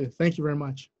completely. Thank you very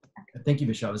much. Thank you,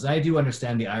 Vishal. I do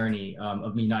understand the irony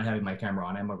of me not having my camera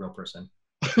on. I'm a real person.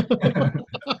 Right.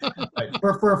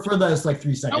 For those like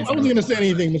 3 seconds. I wasn't going to say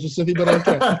anything, Mr. Sithi, but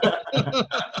okay.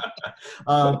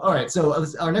 All right. So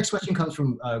our next question comes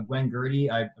from Gwen Gertie.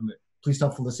 Please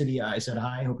tell Felicity I said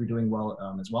hi. Hope you're doing well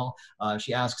as well.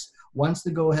 She asks, once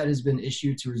the go-ahead has been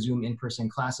issued to resume in-person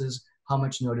classes, how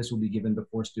much notice will be given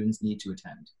before students need to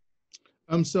attend?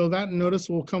 So that notice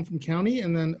will come from county,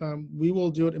 and then we will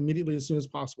do it immediately as soon as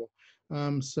possible.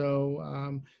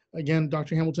 Again,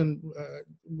 Dr. Hamilton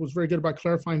was very good about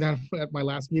clarifying that at my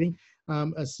last meeting.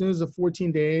 As soon as the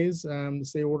 14 days, the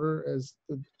stay order, as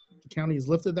the county has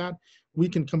lifted that, we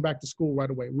can come back to school right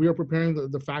away. We are preparing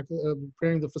the faculty,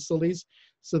 preparing the facilities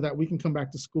so that we can come back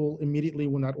to school immediately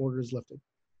when that order is lifted.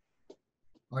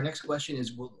 Our next question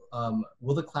is,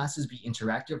 will the classes be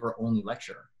interactive or only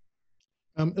lecture?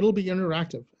 It'll be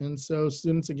interactive. And so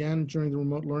students, again, during the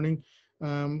remote learning,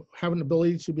 have an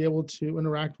ability to be able to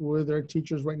interact with their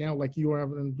teachers right now, like you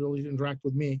have an ability to interact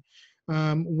with me.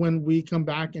 When we come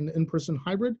back in in-person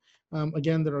hybrid,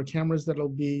 again, there are cameras that'll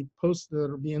be posted,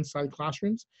 that'll be inside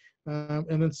classrooms.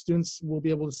 And then students will be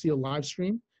able to see a live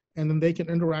stream, and then they can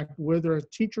interact with their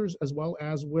teachers as well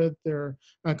as with their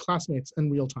classmates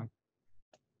in real time.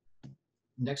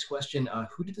 Next question,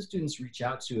 who did the students reach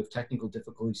out to if technical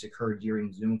difficulties occurred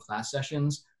during Zoom class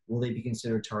sessions? Will they be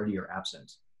considered tardy or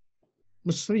absent?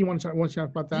 Mr. Sithi, you want to talk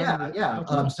about that?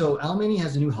 Yeah. So Alamany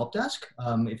has a new help desk.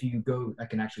 If you go, I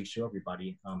can actually show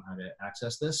everybody how to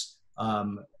access this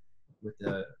with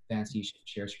the fancy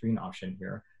share screen option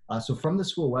here. So from the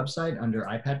school website under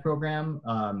iPad program,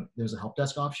 there's a help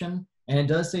desk option, and it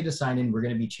does say to sign in. We're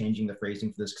going to be changing the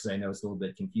phrasing for this because I know it's a little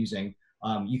bit confusing.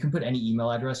 You can put any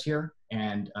email address here,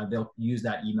 and they'll use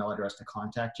that email address to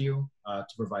contact you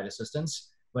to provide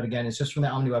assistance. But again, it's just from the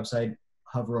Alamany website.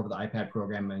 Hover over the iPad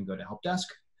program and go to help desk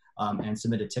and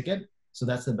submit a ticket. So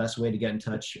that's the best way to get in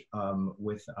touch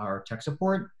with our tech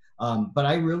support. But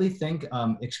I really think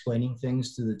explaining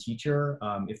things to the teacher,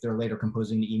 if they're later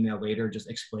composing the email later, just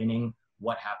explaining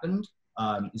what happened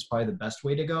is probably the best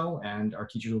way to go. And our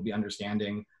teachers will be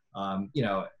understanding,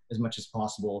 as much as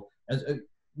possible. As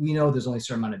we know, there's only a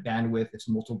certain amount of bandwidth. If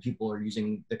multiple people are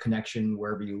using the connection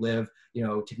wherever you live,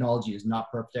 technology is not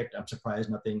perfect. I'm surprised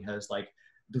nothing has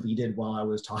deleted while I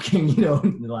was talking,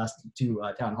 in the last 2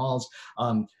 town halls.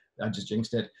 I just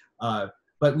jinxed it.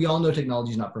 But we all know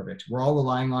technology is not perfect. We're all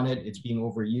relying on it. It's being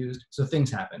overused. So things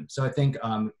happen. So I think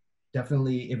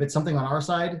definitely if it's something on our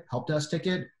side, help desk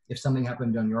ticket. If something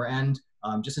happened on your end,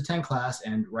 just attend class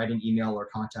and write an email or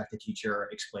contact the teacher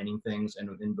explaining things and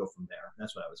then go from there.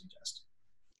 That's what I would suggest.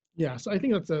 Yeah, so I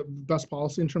think that's the best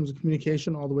policy in terms of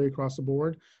communication all the way across the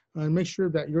board. And make sure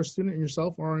that your student and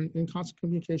yourself are in constant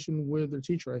communication with their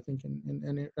teacher, I think,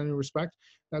 in respect.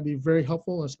 That'd be very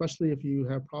helpful, especially if you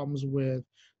have problems with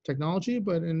technology,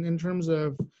 but in terms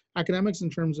of academics, in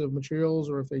terms of materials,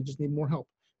 or if they just need more help.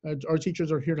 Our teachers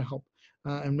are here to help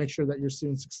and make sure that your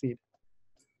students succeed.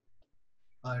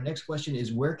 Next question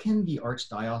is, where can the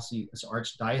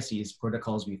Archdiocese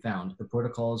protocols be found? The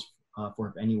protocols for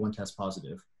if anyone tests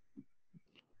positive.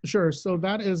 Sure. So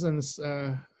that is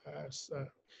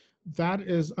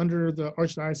under the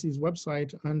Archdiocese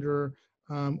website under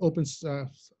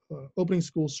Opening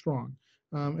Schools Strong.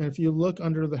 And if you look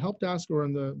under the help desk or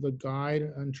in the guide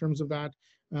in terms of that,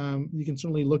 you can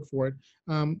certainly look for it.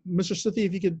 Mr. Sithi,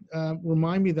 if you could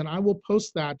remind me, then I will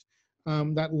post that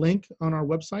link on our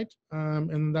website,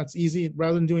 and that's easy.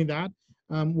 Rather than doing that,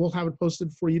 we'll have it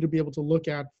posted for you to be able to look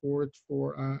at for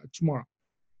tomorrow.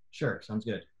 Sure, sounds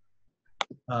good.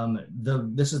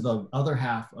 This is the other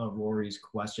half of Lori's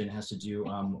question. It has to do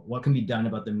what can be done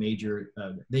about the major,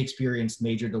 they experienced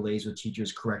major delays with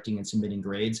teachers correcting and submitting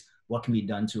grades. What can be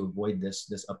done to avoid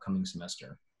this upcoming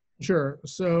semester? Sure.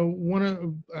 So one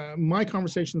of my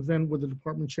conversations then with the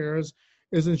department chairs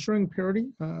is ensuring parity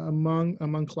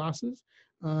among classes.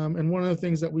 And one of the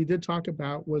things that we did talk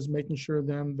about was making sure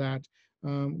then that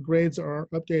grades are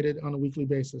updated on a weekly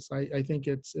basis. I think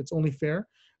it's only fair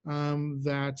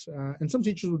that, and some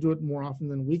teachers will do it more often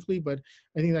than weekly, but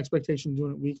I think the expectation of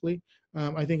doing it weekly.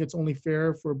 I think it's only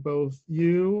fair for both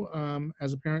you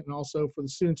as a parent and also for the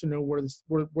student to know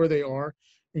where they are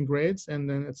in grades, and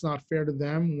then it's not fair to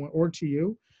them or to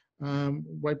you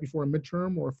right before a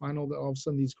midterm or a final that all of a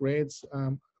sudden these grades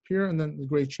appear and then the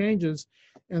grade changes,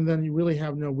 and then you really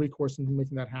have no recourse into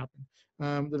making that happen.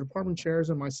 The department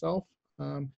chairs and myself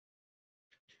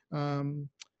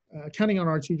counting on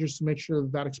our teachers to make sure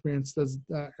that experience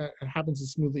happens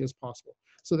as smoothly as possible.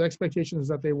 So the expectation is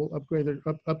that they will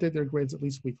update their grades at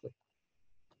least weekly.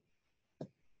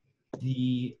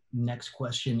 The next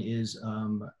question is,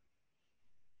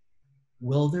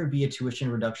 will there be a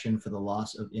tuition reduction for the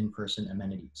loss of in-person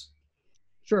amenities?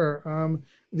 Sure.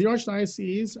 The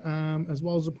Archdiocese, as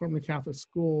well as the Department of Catholic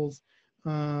Schools,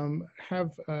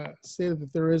 have stated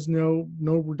that there is no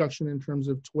reduction in terms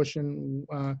of tuition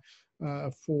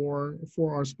for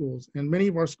our schools. And many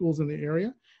of our schools in the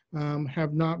area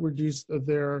have not reduced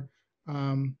their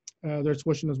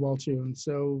tuition as well too. And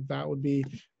so that would be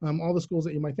all the schools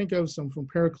that you might think of, some from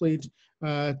Paraclete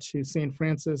to St.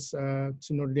 Francis to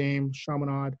Notre Dame,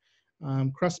 Chaminade,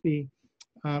 Crespi,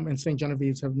 and St.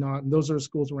 Genevieve's have not. And those are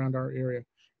schools around our area.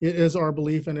 It is our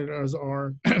belief and it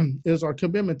is our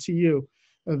commitment to you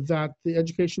that the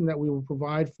education that we will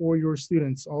provide for your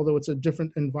students, although it's a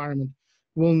different environment,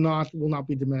 will not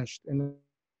be diminished. And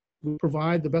we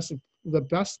provide the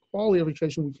best quality of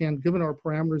education we can given our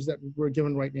parameters that we're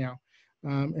given right now.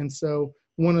 And so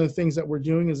one of the things that we're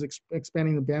doing is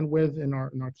expanding the bandwidth in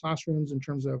our classrooms in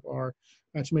terms of our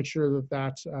to make sure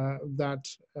that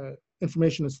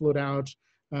information is flowed out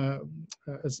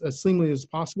as seamlessly as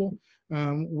possible.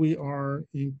 We are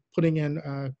putting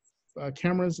in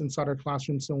cameras inside our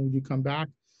classrooms so when you come back,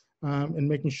 and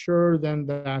making sure then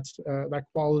that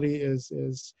quality is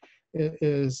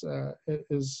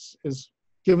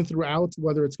given throughout,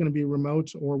 whether it's going to be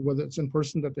remote or whether it's in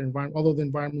person. That the environment, although the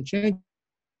environment change,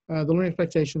 the learning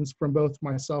expectations from both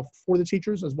myself for the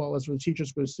teachers as well as for the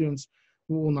teachers for the students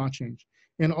will not change.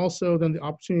 And also then the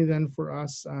opportunity then for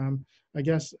us, I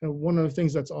guess one of the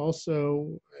things that's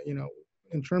also,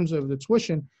 in terms of the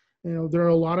tuition, there are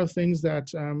a lot of things that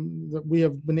we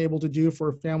have been able to do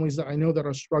for families that I know that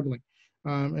are struggling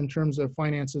in terms of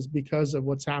finances because of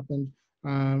what's happened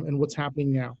and what's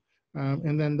happening now.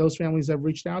 And then those families have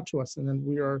reached out to us, and then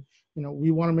we are,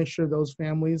 we want to make sure those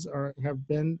families have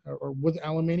been with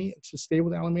Alemany to stay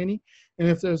with Alemany. And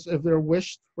if they're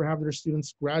wished for have their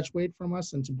students graduate from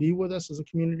us and to be with us as a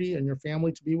community and your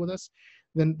family to be with us,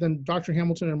 then Dr.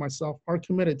 Hamilton and myself are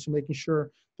committed to making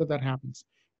sure that happens.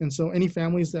 And so any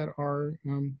families that are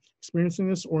experiencing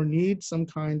this or need some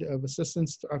kind of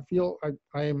assistance, I feel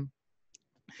I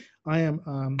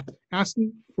am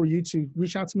asking for you to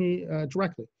reach out to me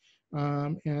directly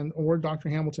or Dr.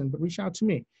 Hamilton, but reach out to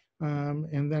me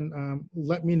and then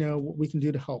let me know what we can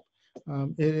do to help.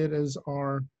 It is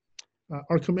our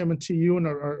commitment to you and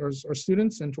our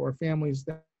students and to our families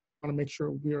that want to make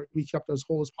sure we kept as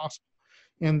whole as possible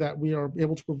and that we are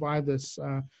able to provide this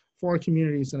for our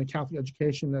communities and a Catholic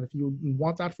education, that if you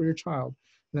want that for your child,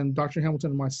 then Dr. Hamilton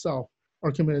and myself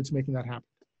are committed to making that happen.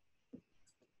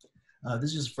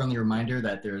 This is a friendly reminder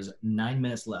that there's 9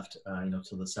 minutes left,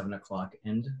 till the 7 o'clock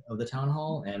end of the town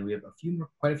hall, and we have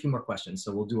quite a few more questions,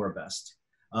 so we'll do our best.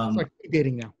 It's like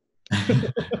dating now.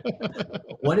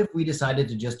 What if we decided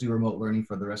to just do remote learning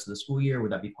for the rest of the school year?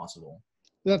 Would that be possible?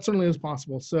 That certainly is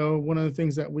possible. So one of the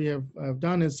things that we have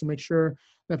done is to make sure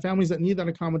that families that need that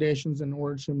accommodations in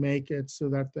order to make it so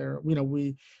that they're,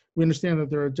 we understand that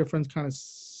there are different kind of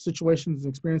situations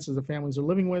and experiences that families are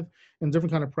living with and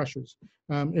different kind of pressures.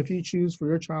 If you choose for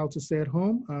your child to stay at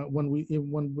home when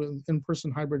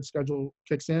in-person hybrid schedule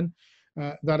kicks in,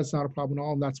 that is not a problem at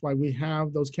all. And that's why we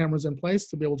have those cameras in place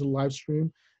to be able to live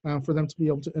stream for them to be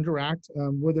able to interact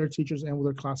with their teachers and with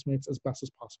their classmates as best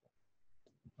as possible.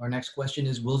 Our next question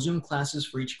is, will Zoom classes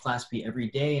for each class be every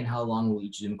day, and how long will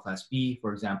each Zoom class be?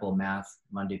 For example, math,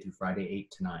 Monday through Friday,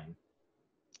 8 to 9.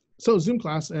 So Zoom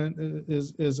class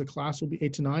is a class will be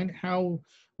 8 to 9.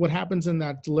 What happens in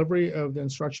that delivery of the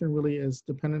instruction really is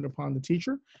dependent upon the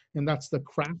teacher, and that's the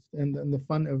craft and the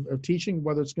fun of teaching,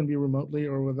 whether it's going to be remotely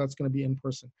or whether that's going to be in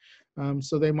person.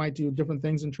 So they might do different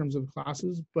things in terms of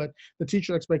classes, but the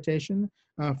teacher expectation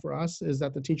for us is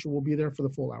that the teacher will be there for the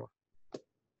full hour.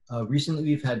 Recently,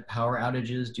 we've had power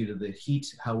outages due to the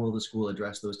heat. How will the school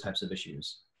address those types of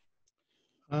issues?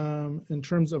 In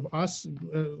terms of us,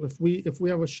 if we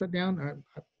have a shutdown,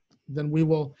 then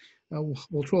we'll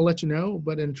try to let you know.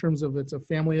 But in terms of it's a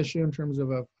family issue, in terms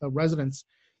of a residence,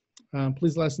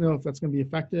 please let us know if that's going to be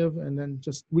effective, and then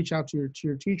just reach out to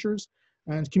your teachers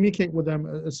and communicate with them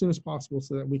as soon as possible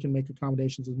so that we can make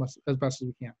accommodations as best as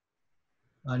we can.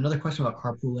 Another question about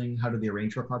carpooling. How do they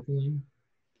arrange for carpooling?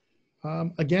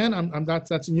 Again,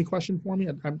 that's a new question for me.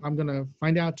 I'm going to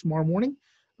find out tomorrow morning.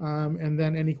 And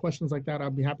then any questions like that,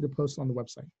 I'll be happy to post on the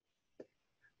website.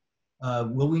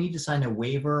 Will we need to sign a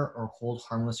waiver or hold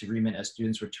harmless agreement as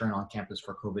students return on campus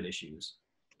for COVID issues?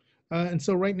 And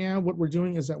so right now, what we're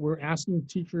doing is that we're asking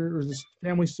teachers,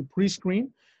 families to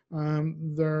pre-screen.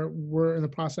 We're in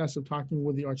the process of talking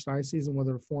with the Archdiocese and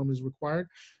whether a form is required.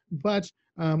 But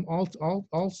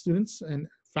all students and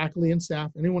faculty and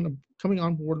staff, anyone coming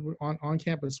on board on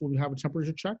campus will have a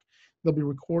temperature check. They'll be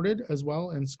recorded as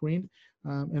well and screened.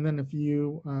 And then if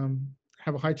you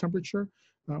have a high temperature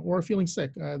or are feeling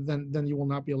sick, then you will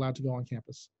not be allowed to go on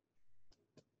campus.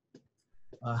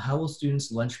 How will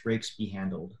students' lunch breaks be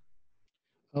handled?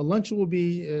 Lunch will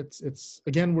be,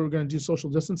 again, we're going to do social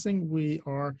distancing. We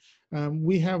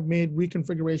have made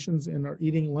reconfigurations in our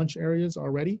eating lunch areas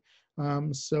already.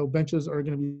 So benches are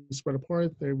going to be spread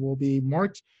apart. They will be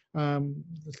marked,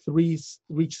 three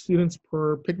students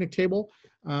per picnic table,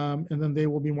 and then they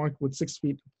will be marked with 6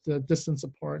 feet distance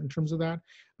apart in terms of that.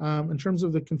 In terms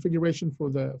of the configuration for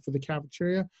the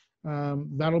cafeteria,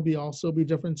 that'll also be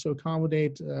different to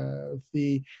accommodate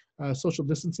the social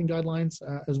distancing guidelines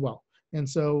as well. And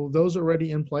so those are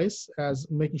already in place as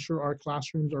making sure our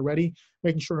classrooms are ready,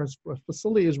 making sure our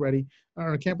facility is ready,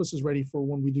 our campus is ready for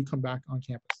when we do come back on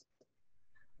campus.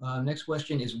 Next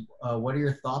question is, what are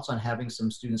your thoughts on having some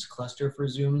students cluster for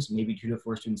Zooms, maybe 2 to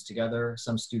 4 students together?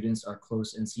 Some students are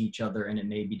close and see each other, and it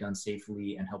may be done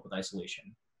safely and help with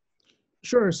isolation.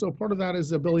 Sure, so part of that is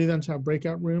the ability then to have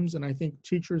breakout rooms, and I think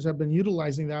teachers have been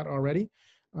utilizing that already.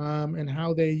 And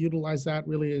how they utilize that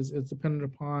really is dependent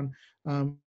upon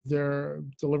their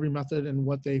delivery method and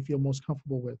what they feel most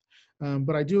comfortable with.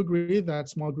 But I do agree that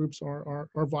small groups are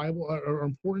viable, are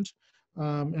important.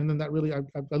 And then that really, I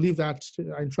leave that,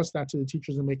 I entrust that to the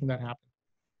teachers in making that happen.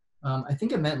 I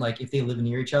think it meant like if they live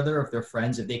near each other, if they're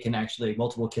friends, if they can actually,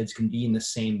 multiple kids can be in the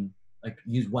same, like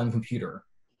use one computer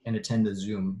and attend the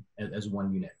Zoom as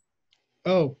one unit.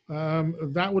 Oh,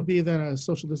 that would be then a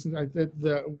social distance.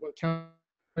 What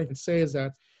I can say is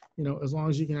that, as long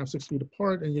as you can have 6 feet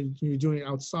apart and you're doing it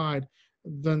outside,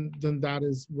 then that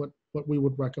is what we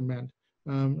would recommend.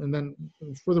 And then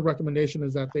further recommendation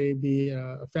is that they be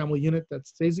a family unit that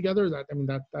stays together.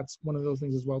 That's one of those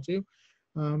things as well too.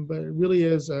 But it really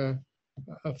is a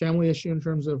family issue in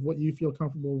terms of what you feel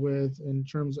comfortable with in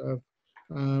terms of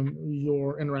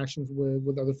your interactions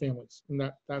with other families, and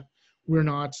that we're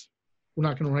not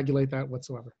going to regulate that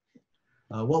whatsoever.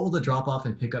 What will the drop-off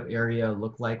and pickup area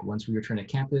look like once we return to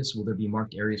campus? Will there be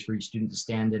marked areas for each student to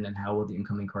stand in, and how will the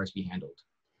incoming cars be handled?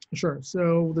 Sure.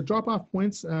 So the drop-off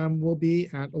points will be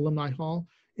at Alumni Hall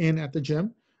and at the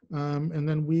gym. And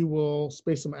then we will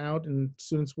space them out, and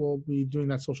students will be doing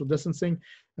that social distancing.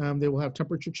 They will have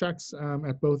temperature checks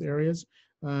at both areas.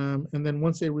 And then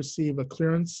once they receive a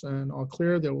clearance and all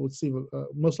clear, they will receive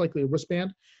most likely a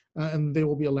wristband, and they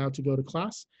will be allowed to go to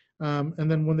class. And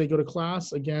then when they go to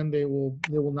class, again, they will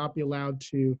not be allowed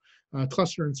to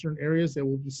cluster in certain areas. They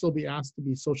will still be asked to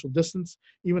be social distance,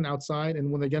 even outside. And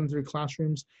when they get into their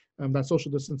classrooms, that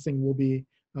social distancing will be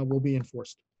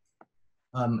enforced.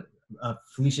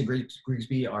 Felicia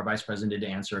Grigsby, our vice president, to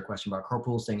answer a question about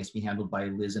carpool, saying it's being handled by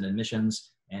Liz in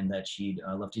admissions, and that she'd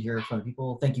love to hear from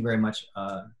people. Thank you very much,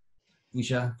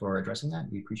 Felicia, for addressing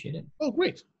that. We appreciate it. Oh,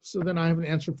 great. So then I have an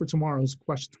answer for tomorrow's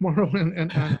question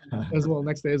and as well,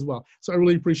 next day as well. So I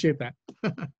really appreciate that.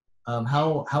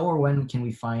 How or when can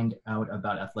we find out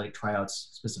about athletic tryouts,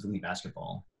 specifically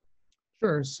basketball?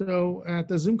 Sure. So at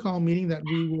the Zoom call meeting that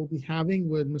we will be having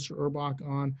with Mr. Urbach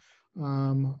on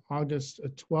August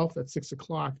 12th at 6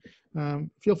 o'clock,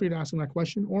 feel free to ask him that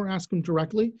question or ask him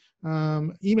directly,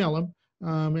 email him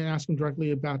and ask him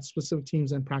directly about specific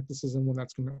teams and practices and when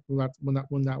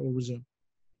that will resume.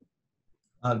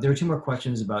 There were two more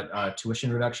questions about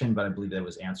tuition reduction, but I believe that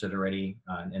was answered already,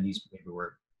 and these maybe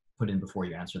were put in before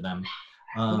you answered them.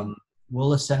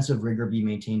 Will a sense of rigor be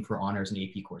maintained for honors and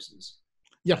AP courses?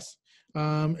 Yes.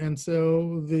 And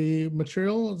so the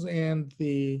materials and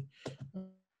the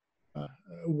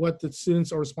what the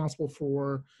students are responsible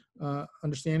for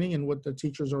understanding and what the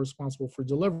teachers are responsible for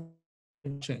delivering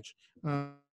change.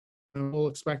 We'll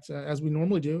expect, as we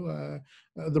normally do,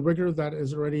 the rigor that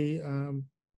is already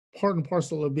part and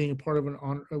parcel of being a part of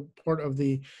part of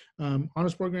the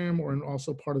honors program, or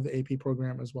also part of the AP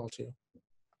program as well too.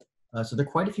 So there are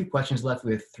quite a few questions left.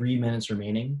 We have 3 minutes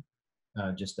remaining.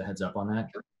 Just a heads up on that.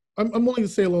 I'm willing to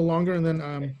stay a little longer, and then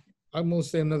I'm going to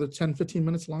stay another 10, 15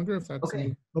 minutes longer if that's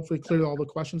okay. Hopefully clear all the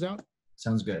questions out.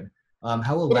 Sounds good.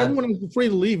 How will but everyone is free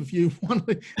to leave if you want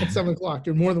to at 7 o'clock.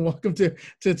 You're more than welcome to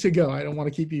go. I don't want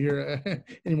to keep you here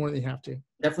any more than you have to.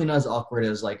 Definitely not as awkward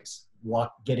as like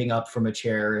getting up from a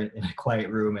chair in a quiet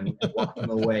room and walking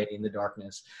away in the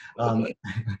darkness.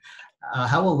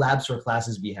 How will labs or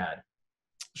classes be had?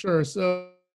 Sure. So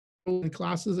the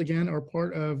classes, again, are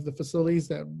part of the facilities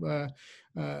that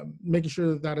making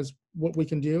sure that is what we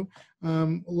can do.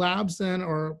 Labs then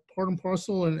are part and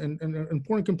parcel and an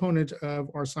important component of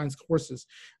our science courses.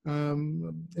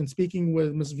 And speaking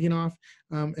with Ms. Vienoff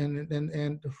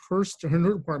and her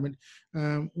new department,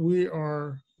 we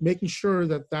are making sure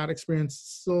that that experience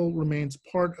still remains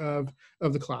part of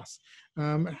the class.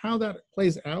 How that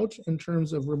plays out in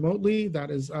terms of remotely, that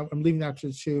is, I'm leaving that to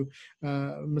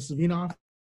Mrs. Vienoff.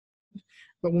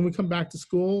 But when we come back to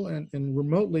school and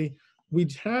remotely, we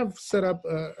have set up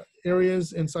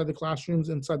areas inside the classrooms,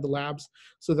 inside the labs,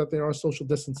 so that they are social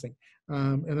distancing.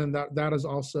 And then that is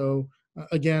also,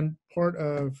 again, part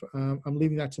of, I'm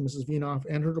leaving that to Mrs. Vienoff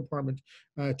and her department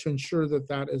to ensure that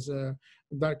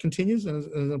that continues and is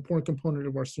an important component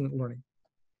of our student learning.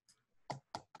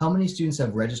 How many students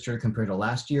have registered compared to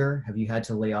last year? Have you had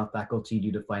to lay off faculty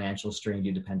due to financial strain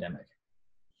due to pandemic?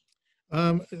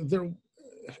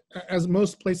 As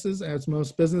most places, as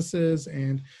most businesses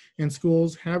and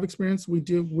schools have experienced, we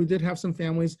did have some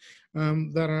families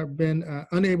that have been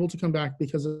unable to come back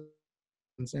because of,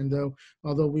 and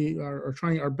although we are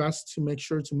trying our best to make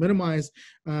sure to minimize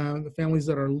the families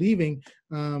that are leaving,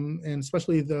 and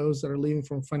especially those that are leaving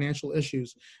from financial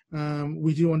issues,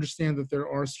 we do understand that there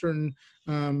are certain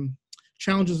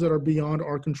challenges that are beyond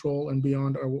our control and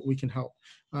beyond what we can help.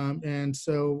 And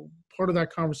so part of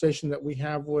that conversation that we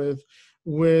have with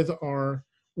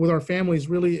our families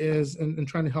really is in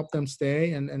trying to help them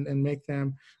stay and make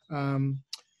them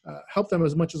help them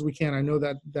as much as we can. I know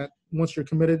that once you're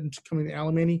committed to coming to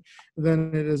Alemany,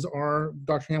 then it is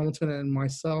Dr. Hamilton and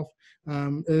myself,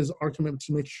 is our commitment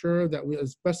to make sure that we,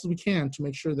 as best as we can, to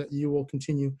make sure that you will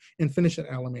continue and finish at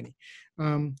Alemany.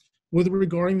 With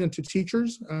regarding then to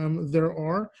teachers, there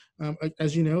are,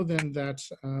 as you know, then that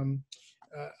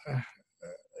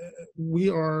we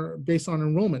are based on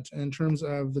enrollment in terms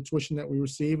of the tuition that we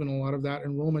receive, and a lot of that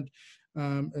enrollment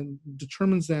and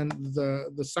determines then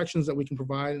the sections that we can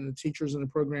provide and the teachers and the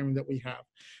programming that we have.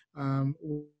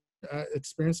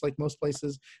 Experience, like most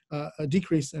places, a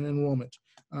decrease in enrollment.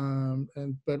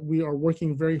 But we are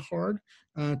working very hard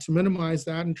to minimize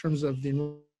that in terms of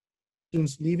the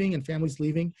students leaving and families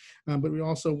leaving, but we're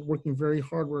also working very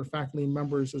hard with our faculty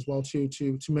members as well too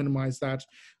to minimize that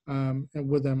and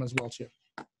with them as well too.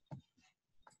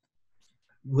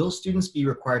 Will students be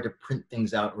required to print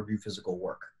things out or do physical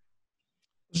work?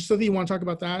 So you want to talk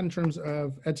about that in terms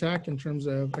of EdTech, in terms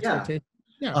of expectation?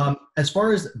 Yeah. As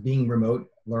far as being remote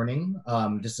learning,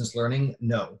 distance learning,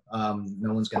 no.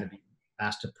 No one's going to be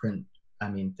asked to print,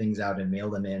 things out and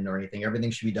mail them in or anything. Everything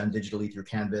should be done digitally through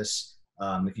Canvas.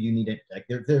 If you need it, like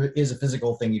there is a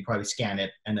physical thing, you'd probably scan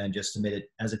it and then just submit it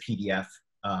as a PDF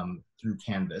through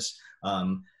Canvas.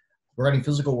 Regarding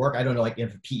physical work, I don't know, like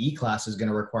if a PE class is going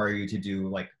to require you to do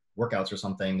like workouts or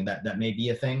something, that may be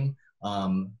a thing.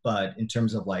 But in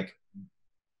terms of like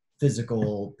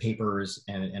physical papers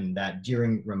and that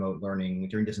during remote learning,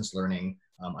 during distance learning,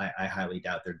 I highly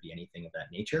doubt there'd be anything of that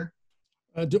nature.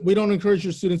 We don't encourage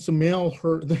your students to mail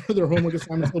their homework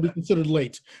assignments. It'll be considered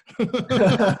late.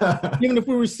 Even if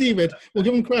we receive it, we'll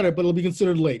give them credit, but it'll be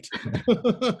considered late.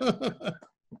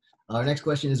 Our next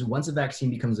question is, once a vaccine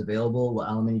becomes available, will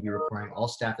Alemany be requiring all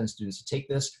staff and students to take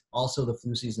this? Also, the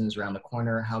flu season is around the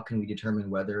corner. How can we determine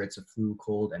whether it's a flu,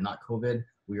 cold, and not COVID?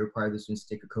 We require the students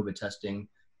to take a COVID testing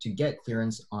to get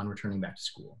clearance on returning back to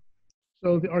school.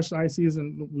 So the archdiocese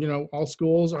and all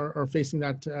schools are facing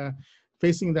that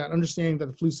facing that, understanding that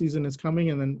the flu season is coming,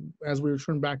 and then as we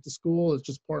return back to school, it's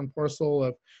just part and parcel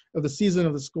of the season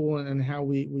of the school and how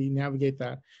we navigate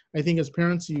that. I think as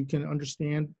parents, you can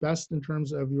understand best in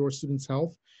terms of your students'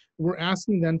 health. We're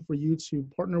asking then for you to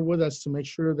partner with us to make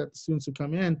sure that the students who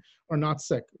come in are not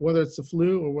sick, whether it's the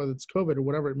flu or whether it's COVID or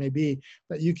whatever it may be,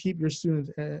 that you keep your students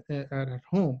at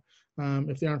home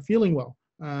if they aren't feeling well,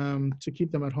 to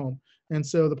keep them at home. And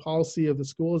so the policy of the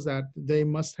school is that they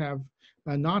must have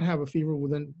not have a fever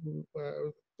within,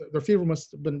 their fever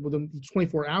must have been within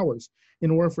 24 hours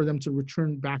in order for them to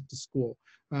return back to school.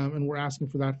 And we're asking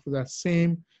for that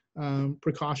same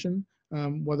precaution,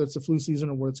 whether it's the flu season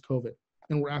or whether it's COVID.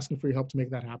 And we're asking for your help to make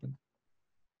that happen.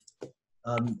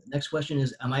 Next question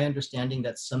is, am I understanding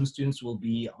that some students will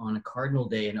be on a cardinal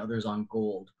day and others on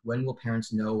gold? When will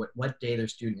parents know what day their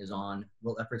student is on?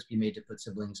 Will efforts be made to put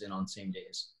siblings in on same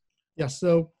days? Yes,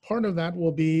 so part of that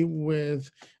will be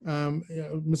with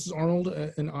Mrs. Arnold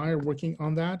and I are working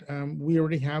on that. We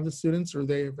already have the students, or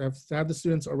they have had the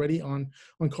students already on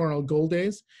Cardinal Gold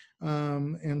days.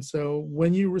 And so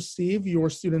when you receive your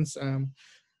students'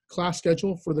 class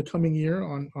schedule for the coming year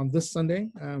on this Sunday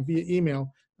via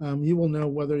email, you will know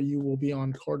whether you will be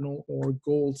on Cardinal or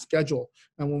Gold schedule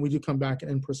when we do come back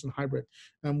in-person hybrid.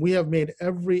 We have made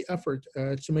every effort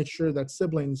to make sure that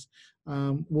siblings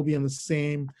will be on the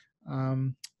same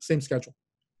schedule.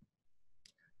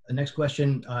 The next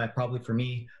question, probably for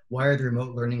me, why are the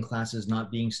remote learning classes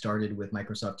not being started with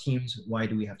Microsoft Teams? Why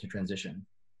do we have to transition?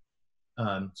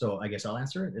 So I guess I'll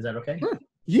answer it. Is that okay? Sure.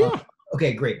 Yeah.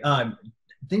 Okay, great. I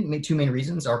think two main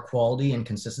reasons are quality and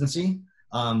consistency.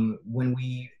 When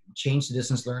we changed to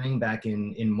distance learning back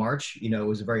in March, it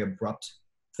was a very abrupt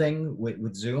thing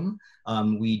with Zoom.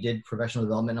 We did professional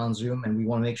development on Zoom, and we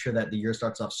want to make sure that the year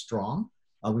starts off strong.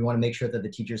 We want to make sure that the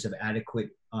teachers have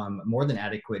adequate, more than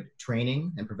adequate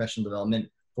training and professional development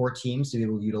for Teams to be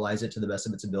able to utilize it to the best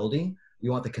of its ability. We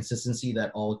want the consistency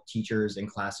that all teachers and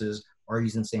classes are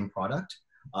using the same product.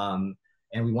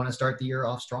 And we want to start the year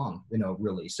off strong,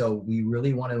 really. So we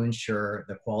really want to ensure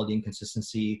the quality and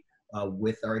consistency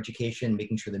with our education,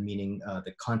 making sure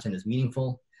the content is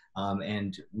meaningful.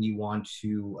 And we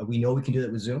know we can do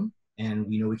that with Zoom. And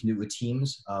we know we can do it with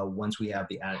Teams once we have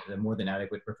the more than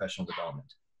adequate professional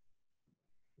development.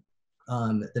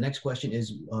 The next question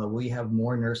is, will you have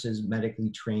more nurses, medically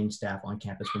trained staff on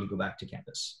campus when you go back to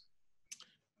campus?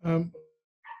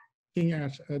 Looking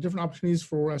at different opportunities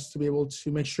for us to be able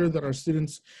to make sure that our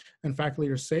students and faculty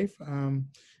are safe.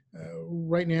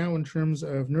 Right now, in terms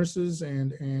of nurses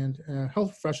and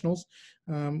health professionals,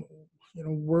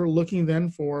 we're looking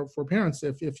then for parents.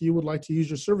 If you would like to use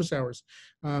your service hours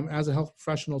as a health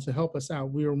professional to help us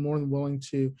out, we are more than willing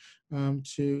to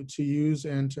use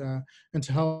and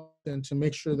to help and to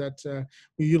make sure that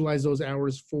we utilize those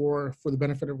hours for the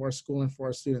benefit of our school and for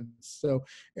our students. So,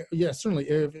 yeah, certainly,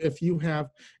 if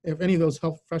any of those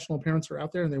health professional parents are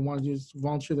out there and they want to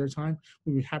volunteer their time,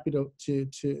 we'd be happy to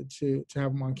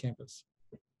have them on campus.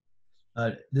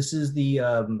 This is the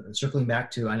circling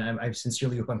back to, and I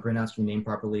sincerely hope I'm pronouncing your name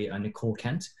properly, Nicole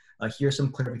Kent. Here's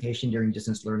some clarification during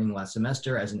distance learning last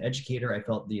semester. As an educator, I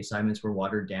felt the assignments were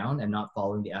watered down and not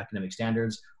following the academic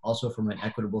standards. Also, from an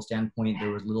equitable standpoint, there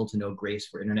was little to no grace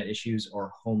for internet issues or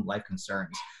home life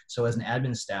concerns. So as an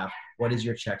admin staff, what is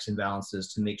your checks and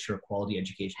balances to make sure quality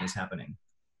education is happening?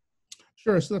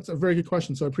 Sure, so that's a very good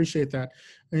question, so I appreciate that.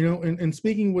 In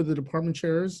speaking with the department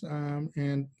chairs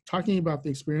and talking about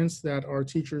the experience that our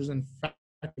teachers and faculty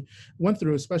went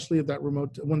through, especially at that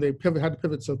remote, when they had to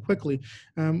pivot so quickly,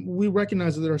 we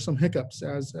recognize that there are some hiccups,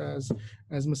 as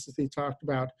Mrs. Thee talked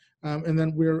about, and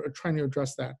then we're trying to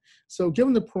address that. So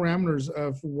given the parameters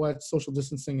of what social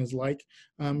distancing is like,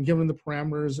 given the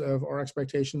parameters of our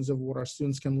expectations of what our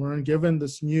students can learn, given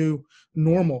this new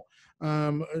normal,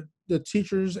 the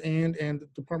teachers and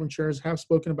department chairs have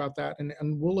spoken about that, and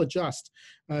we'll adjust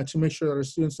to make sure that our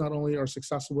students not only are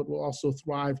successful, but will also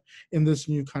thrive in this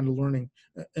new kind of learning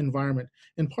environment.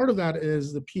 And part of that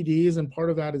is the PDs, and part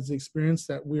of that is the experience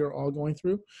that we are all going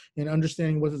through and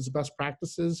understanding what is the best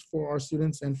practices for our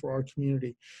students and for our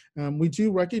community. We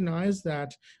do recognize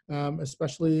that,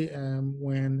 especially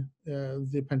when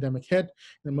the pandemic hit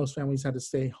and most families had to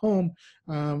stay home,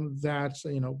 that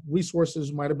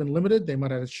resources might have been limited. They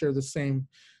might have had to share the same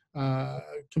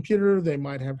computer. They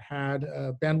might have had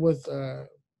bandwidth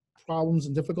problems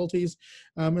and difficulties.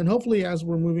 And hopefully, as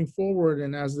we're moving forward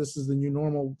and as this is the new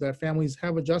normal, that families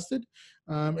have adjusted.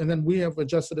 And then we have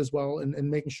adjusted as well in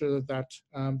making sure that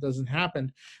doesn't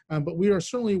happen. But we are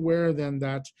certainly aware then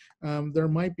that there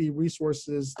might be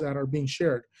resources that are being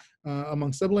shared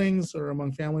among siblings or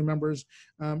among family members.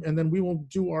 And then we will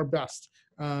do our best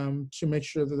to make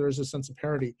sure that there's a sense of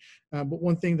parity. But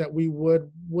one thing that we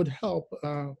would help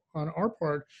on our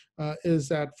part is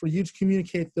that for you to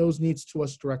communicate those needs to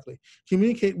us directly.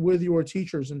 Communicate with your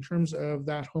teachers in terms of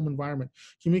that home environment.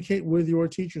 Communicate with your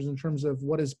teachers in terms of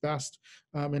what is best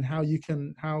and how we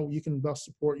can best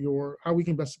support your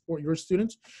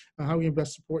students, how we can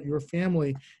best support your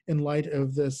family in light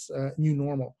of this new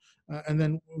normal. And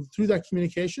then through that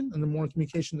communication, and the more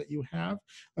communication that you have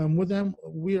with them,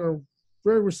 we are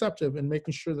very receptive in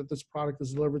making sure that this product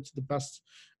is delivered to the best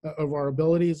of our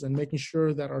abilities and making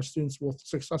sure that our students will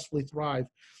successfully thrive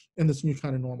in this new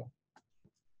kind of normal.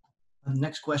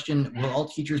 Next question, will all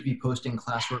teachers be posting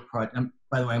classwork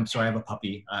by the way, I'm sorry, I have a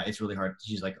puppy. It's really hard.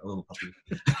 She's like a little puppy.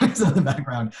 It's in the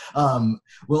background.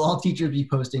 Will all teachers be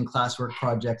posting classwork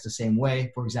projects the same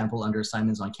way? For example, under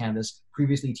assignments on Canvas.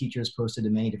 Previously, teachers posted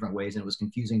in many different ways, and it was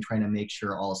confusing trying to make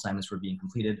sure all assignments were being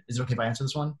completed. Is it okay if I answer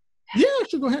this one? Yeah,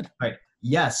 sure, go ahead. Right.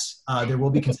 Yes, there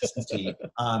will be consistency,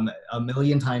 a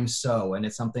million times so, and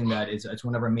it's something that it's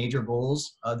one of our major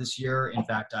goals this year. In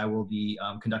fact, I will be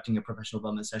conducting a professional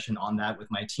development session on that with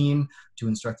my team to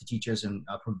instruct the teachers and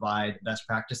provide best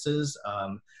practices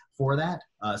for that.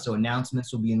 So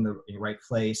announcements will be in the right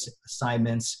place,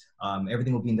 assignments,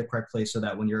 everything will be in the correct place so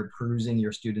that when you're perusing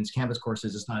your students' Canvas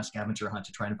courses, it's not a scavenger hunt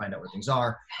to try and find out where things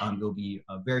are. It'll be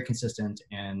very consistent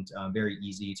and very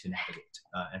easy to navigate.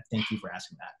 And thank you for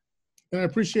asking that. And I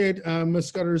appreciate Ms.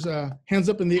 Scudder's hands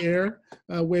up in the air,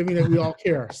 waving that we all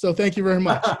care. So thank you very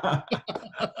much.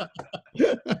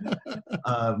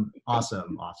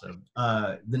 Awesome.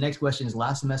 The next question is,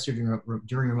 last semester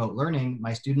during remote learning,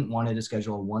 my student wanted to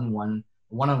schedule a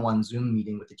one-on-one Zoom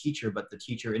meeting with the teacher, but the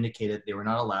teacher indicated they were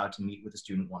not allowed to meet with the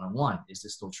student one-on-one. Is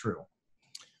this still true?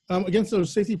 Again, so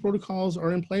safety protocols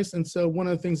are in place. And so one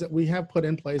of the things that we have put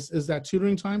in place is that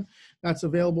tutoring time that's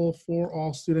available for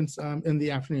all students in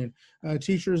the afternoon.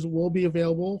 Teachers will be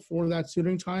available for that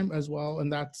tutoring time as well.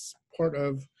 And that's part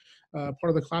of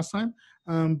the class time.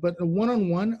 But a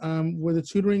one-on-one with the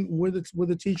tutoring with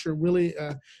the teacher really,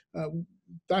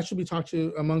 that should be talked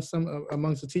to amongst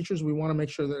the teachers. We want to make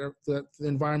sure that the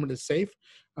environment is safe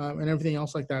and everything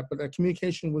else like that. But that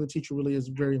communication with the teacher really is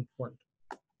very important.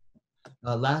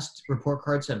 Last report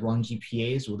card said wrong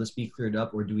GPAs. Will this be cleared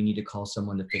up, or do we need to call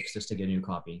someone to fix this to get a new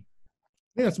copy?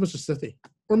 Yeah, it's Mr. Sithi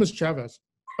or Mr. Chavez.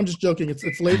 I'm just joking. It's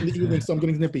late in the evening, so I'm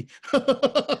getting nippy.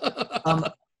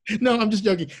 No, I'm just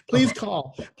joking. Please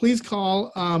call. Please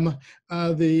call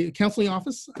the counseling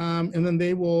office, and then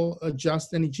they will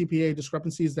adjust any GPA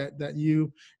discrepancies that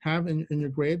you have in your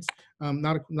grades.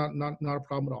 Not a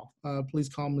problem at all. Please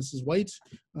call Mrs. White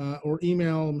or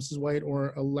email Mrs. White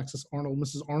or Alexis Arnold,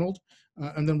 Mrs. Arnold,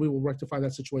 and then we will rectify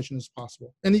that situation as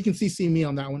possible. And you can CC me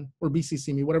on that one or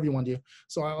BCC me, whatever you want to do.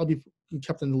 So I'll be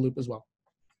kept in the loop as well.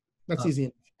 That's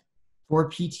easy. For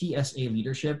PTSA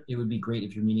leadership, it would be great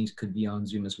if your meetings could be on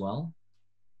Zoom as well.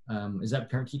 Is that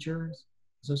Parent-Teacher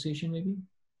Association, maybe?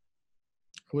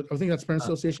 I think that's Parent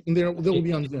Association. And they will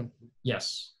be on Zoom.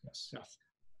 Yes.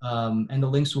 And the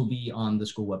links will be on the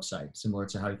school website, similar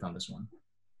to how you found this one.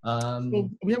 So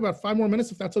we have about 5 more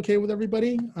minutes, if that's okay with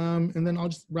everybody. And then I'll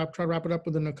just try to wrap it up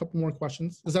within a couple more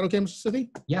questions. Is that okay, Mr. Sithi?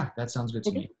 Yeah, that sounds good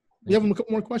to me. We have a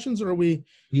couple more questions, or are we?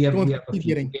 We have a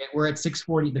few. We're at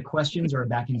 6:40. The questions are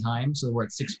back in time, so we're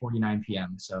at 6:49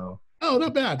 p.m. So. Oh,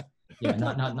 not bad. Yeah,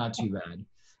 not too bad.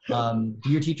 Do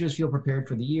your teachers feel prepared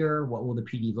for the year? What will the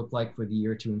PD look like for the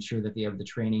year to ensure that they have the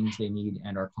trainings they need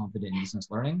and are confident in distance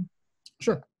learning?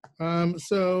 Sure.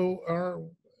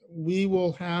 We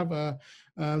will have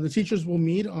the teachers will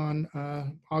meet on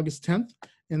August 10th,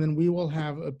 and then we will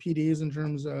have PDs in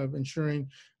terms of ensuring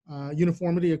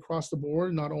uniformity across the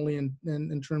board, not only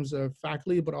in terms of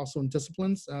faculty, but also in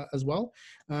disciplines as well.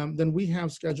 Then we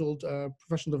have scheduled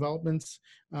professional developments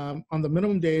on the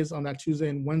minimum days on that Tuesday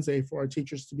and Wednesday for our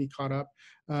teachers to be caught up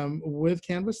with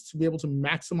Canvas, to be able to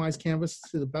maximize Canvas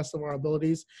to the best of our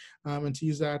abilities, and to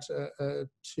use that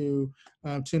to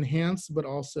enhance, but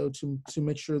also to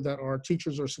make sure that our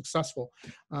teachers are successful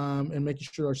and making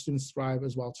sure our students thrive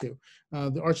as well too.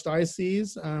 The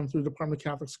Archdiocese, through the Department of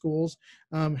Catholic Schools,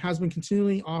 has been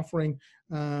continually offering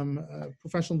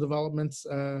professional developments,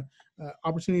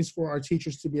 opportunities for our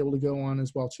teachers to be able to go on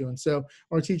as well too. And so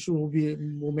our teacher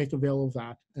will make available of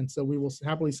that. And so we will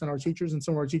happily send our teachers, and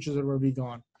some of our teachers have already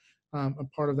gone a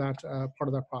part of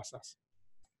that process.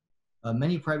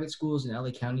 Many private schools in LA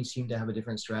County seem to have a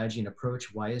different strategy and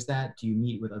approach. Why is that? Do you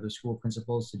meet with other school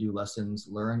principals to do lessons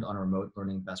learned on remote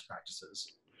learning best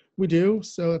practices? We do.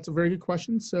 So that's a very good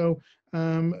question. So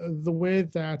the way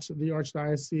that the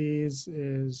Archdiocese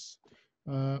is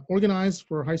organized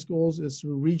for high schools is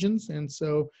through regions. And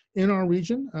so in our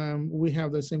region, we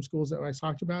have the same schools that I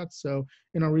talked about. So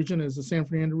in our region is the San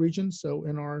Fernando region. So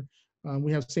in our,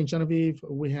 we have St. Genevieve,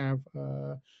 we have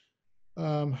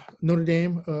Notre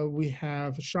Dame, we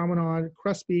have Chaminade,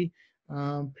 Crespi,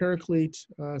 Paraclete,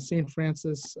 St.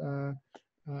 Francis,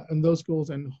 and those schools,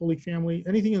 and Holy Family,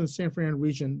 anything in the San Fernando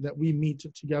region that we meet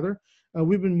together.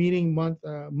 We've been meeting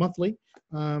monthly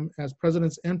as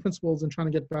presidents and principals and trying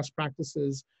to get best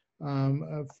practices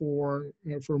for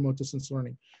remote distance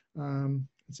learning.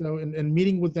 So in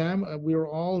meeting with them, we are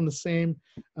all in the same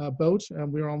boat.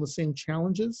 We are all in the same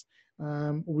challenges.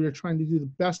 We are trying to do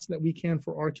the best that we can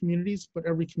for our communities, but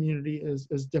every community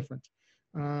is different.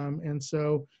 And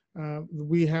so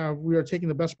we are taking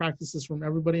the best practices from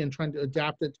everybody and trying to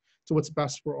adapt it to what's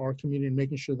best for our community and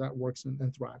making sure that works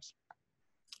and thrives.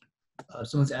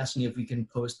 Someone's asking if we can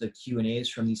post the Q&As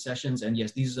from these sessions. And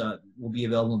yes, these will be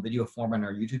available in video form on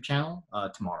our YouTube channel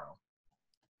tomorrow.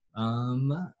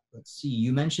 Let's see,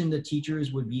 you mentioned the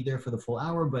teachers would be there for the full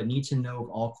hour, but need to know if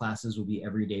all classes will be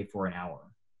every day for an hour.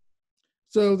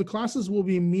 So the classes will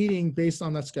be meeting based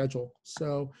on that schedule.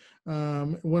 So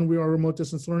when we are remote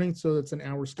distance learning, so it's an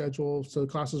hour schedule. So the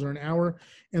classes are an hour.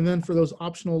 And then for those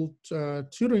optional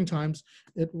tutoring times,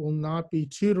 it will not be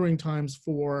tutoring times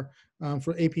for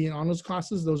AP and honors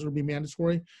classes. Those will be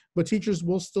mandatory. But teachers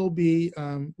will still be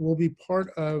part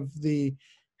of the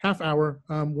half hour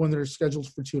when they're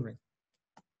scheduled for tutoring.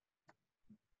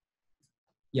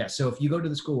 Yeah, so if you go to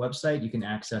the school website, you can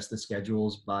access the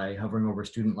schedules by hovering over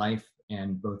student life,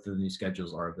 and both of these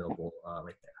schedules are available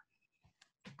right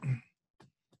there.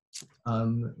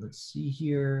 Let's see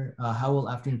here. How will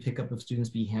afternoon pickup of students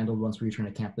be handled once we return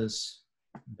to campus?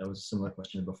 That was a similar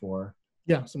question before.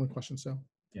 Yeah, similar question, so.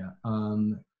 Yeah.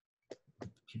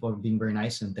 People are being very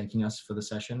nice and thanking us for the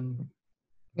session.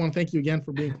 I want to thank you again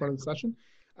for being part of the session.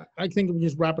 I think we can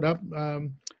just wrap it up.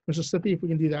 Mr. Sippy, if we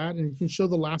can do that, and you can show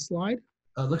the last slide.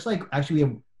 Looks like actually we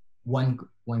have one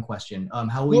question.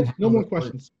 How will you no more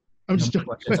questions. I'm just joking.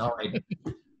 Questions. All right.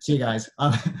 See you guys.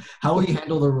 How will you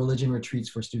handle the religion retreats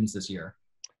for students this year?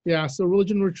 Yeah, so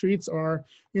religion retreats are,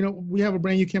 we have a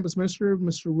brand new campus minister,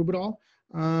 Mr. Rubidal,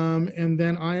 and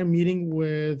then I am meeting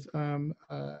with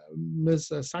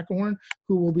Ms. Sackhorn,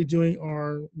 who will be doing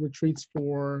our retreats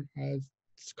for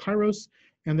Kairos,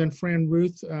 and then Fran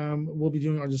Ruth will be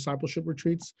doing our discipleship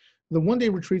retreats. The one-day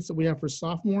retreats that we have for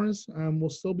sophomores will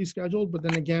still be scheduled, but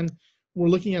then again, we're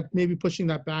looking at maybe pushing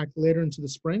that back later into the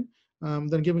spring,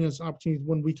 then giving us opportunities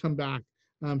when we come back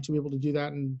to be able to do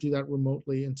that and do that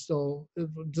remotely, and still it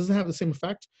doesn't have the same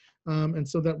effect. And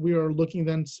so that we are looking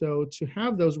then to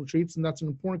have those retreats, and that's an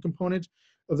important component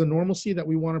of the normalcy that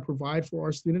we want to provide for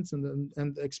our students and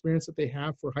the experience that they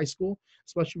have for high school,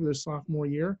 especially for their sophomore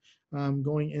year,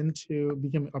 going into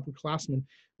becoming upperclassmen.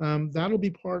 That'll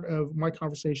be part of my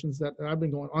conversations that I've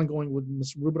been ongoing with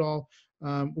Ms. Rubidal,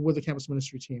 with the campus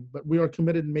ministry team. But we are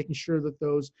committed in making sure that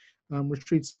those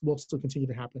retreats will still continue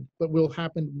to happen, but will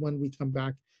happen when we come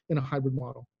back in a hybrid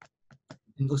model.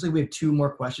 It looks like we have two more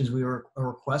questions. We were a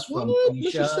request from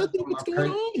Felicia. Mr. Sippy, what's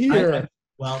going on here?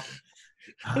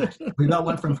 We got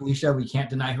one from Felicia. We can't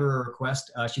deny her a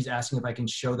request. She's asking if I can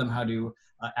show them how to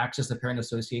access the parent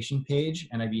association page,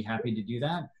 and I'd be happy to do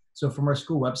that. So from our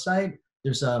school website,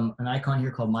 there's an icon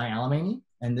here called My Alimony,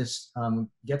 and this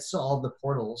gets to all the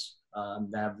portals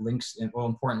that have links and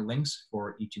important links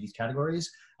for each of these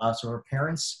categories. So for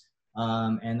parents,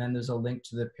 and then there's a link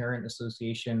to the parent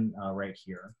association right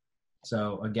here.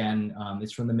 So again,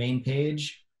 it's from the main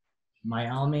page, My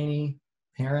Alimony,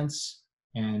 parents,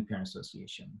 and parent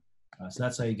association. So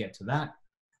that's how you get to that.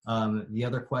 The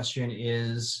other question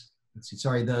is, let's see,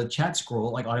 sorry, the chat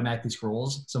scroll automatically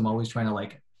scrolls. So I'm always trying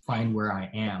to find where I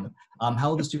am.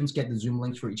 How will the students get the Zoom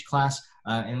links for each class?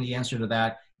 And the answer to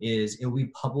that is it will be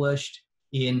published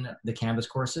in the Canvas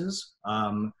courses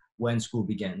when school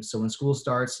begins. So when school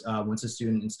starts, once a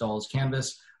student installs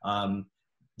Canvas,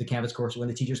 the Canvas course, when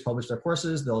the teachers publish their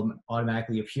courses, they'll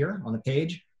automatically appear on the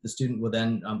page. The student will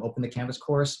then open the Canvas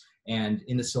course, and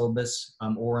in the syllabus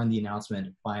or in the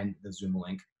announcement, find the Zoom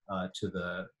link to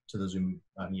the Zoom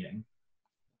meeting.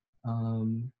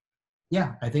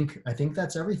 Yeah, I think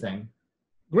that's everything.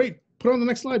 Great. Put it on the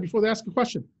next slide before they ask a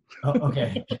question. Oh,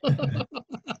 okay.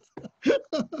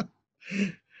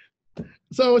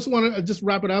 So I just want to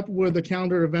wrap it up with the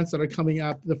calendar events that are coming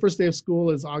up. The first day of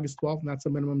school is August 12th, and that's a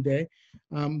minimum day.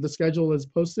 The schedule is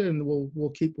posted, and we'll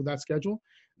keep with that schedule.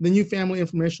 The new family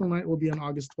informational night will be on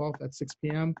August 12th at 6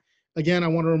 p.m. Again, I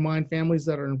want to remind families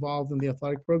that are involved in the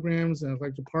athletic programs and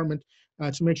athletic department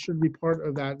to make sure to be part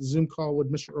of that Zoom call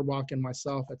with Mr. Urbach and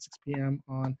myself at 6 p.m.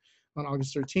 on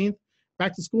August 13th.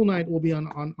 Back to school night will be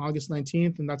on August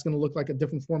 19th, and that's going to look like a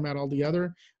different format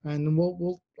altogether. And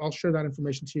then I'll share that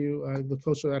information to you the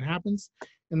closer that happens.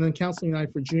 And then counseling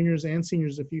night for juniors and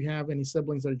seniors, if you have any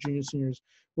siblings that are juniors, seniors,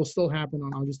 will still happen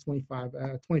on August 25th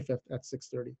at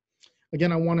 6:30.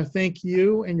 Again, I want to thank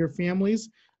you and your families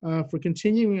for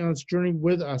continuing on this journey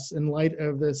with us in light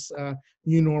of this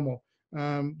new normal.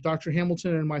 Dr.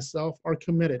 Hamilton and myself are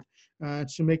committed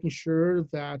to making sure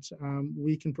that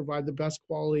we can provide the best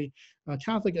quality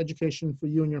Catholic education for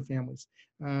you and your families.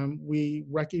 We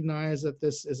recognize that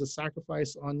this is a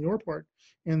sacrifice on your part,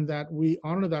 and that we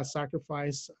honor that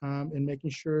sacrifice in making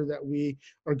sure that we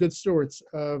are good stewards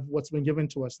of what's been given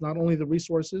to us, not only the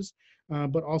resources,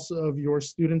 but also of your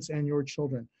students and your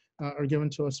children are given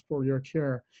to us for your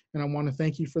care. And I want to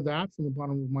thank you for that from the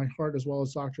bottom of my heart, as well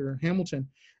as Dr. Hamilton.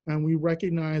 And we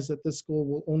recognize that this school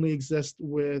will only exist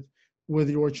with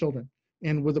your children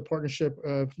and with the partnership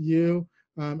of you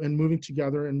and moving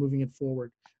together and moving it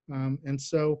forward. And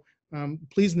so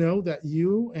please know that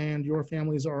you and your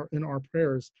families are in our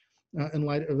prayers in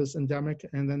light of this endemic,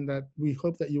 and then that we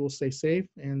hope that you will stay safe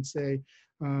and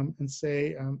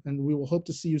and we will hope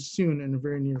to see you soon in the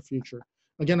very near future.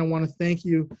 Again, I want to thank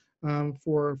you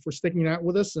for sticking out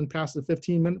with us and past the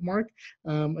 15-minute mark.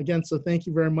 Again, so thank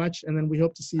you very much, and then we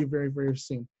hope to see you very, very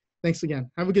soon. Thanks again.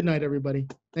 Have a good night, everybody.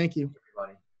 Thank you.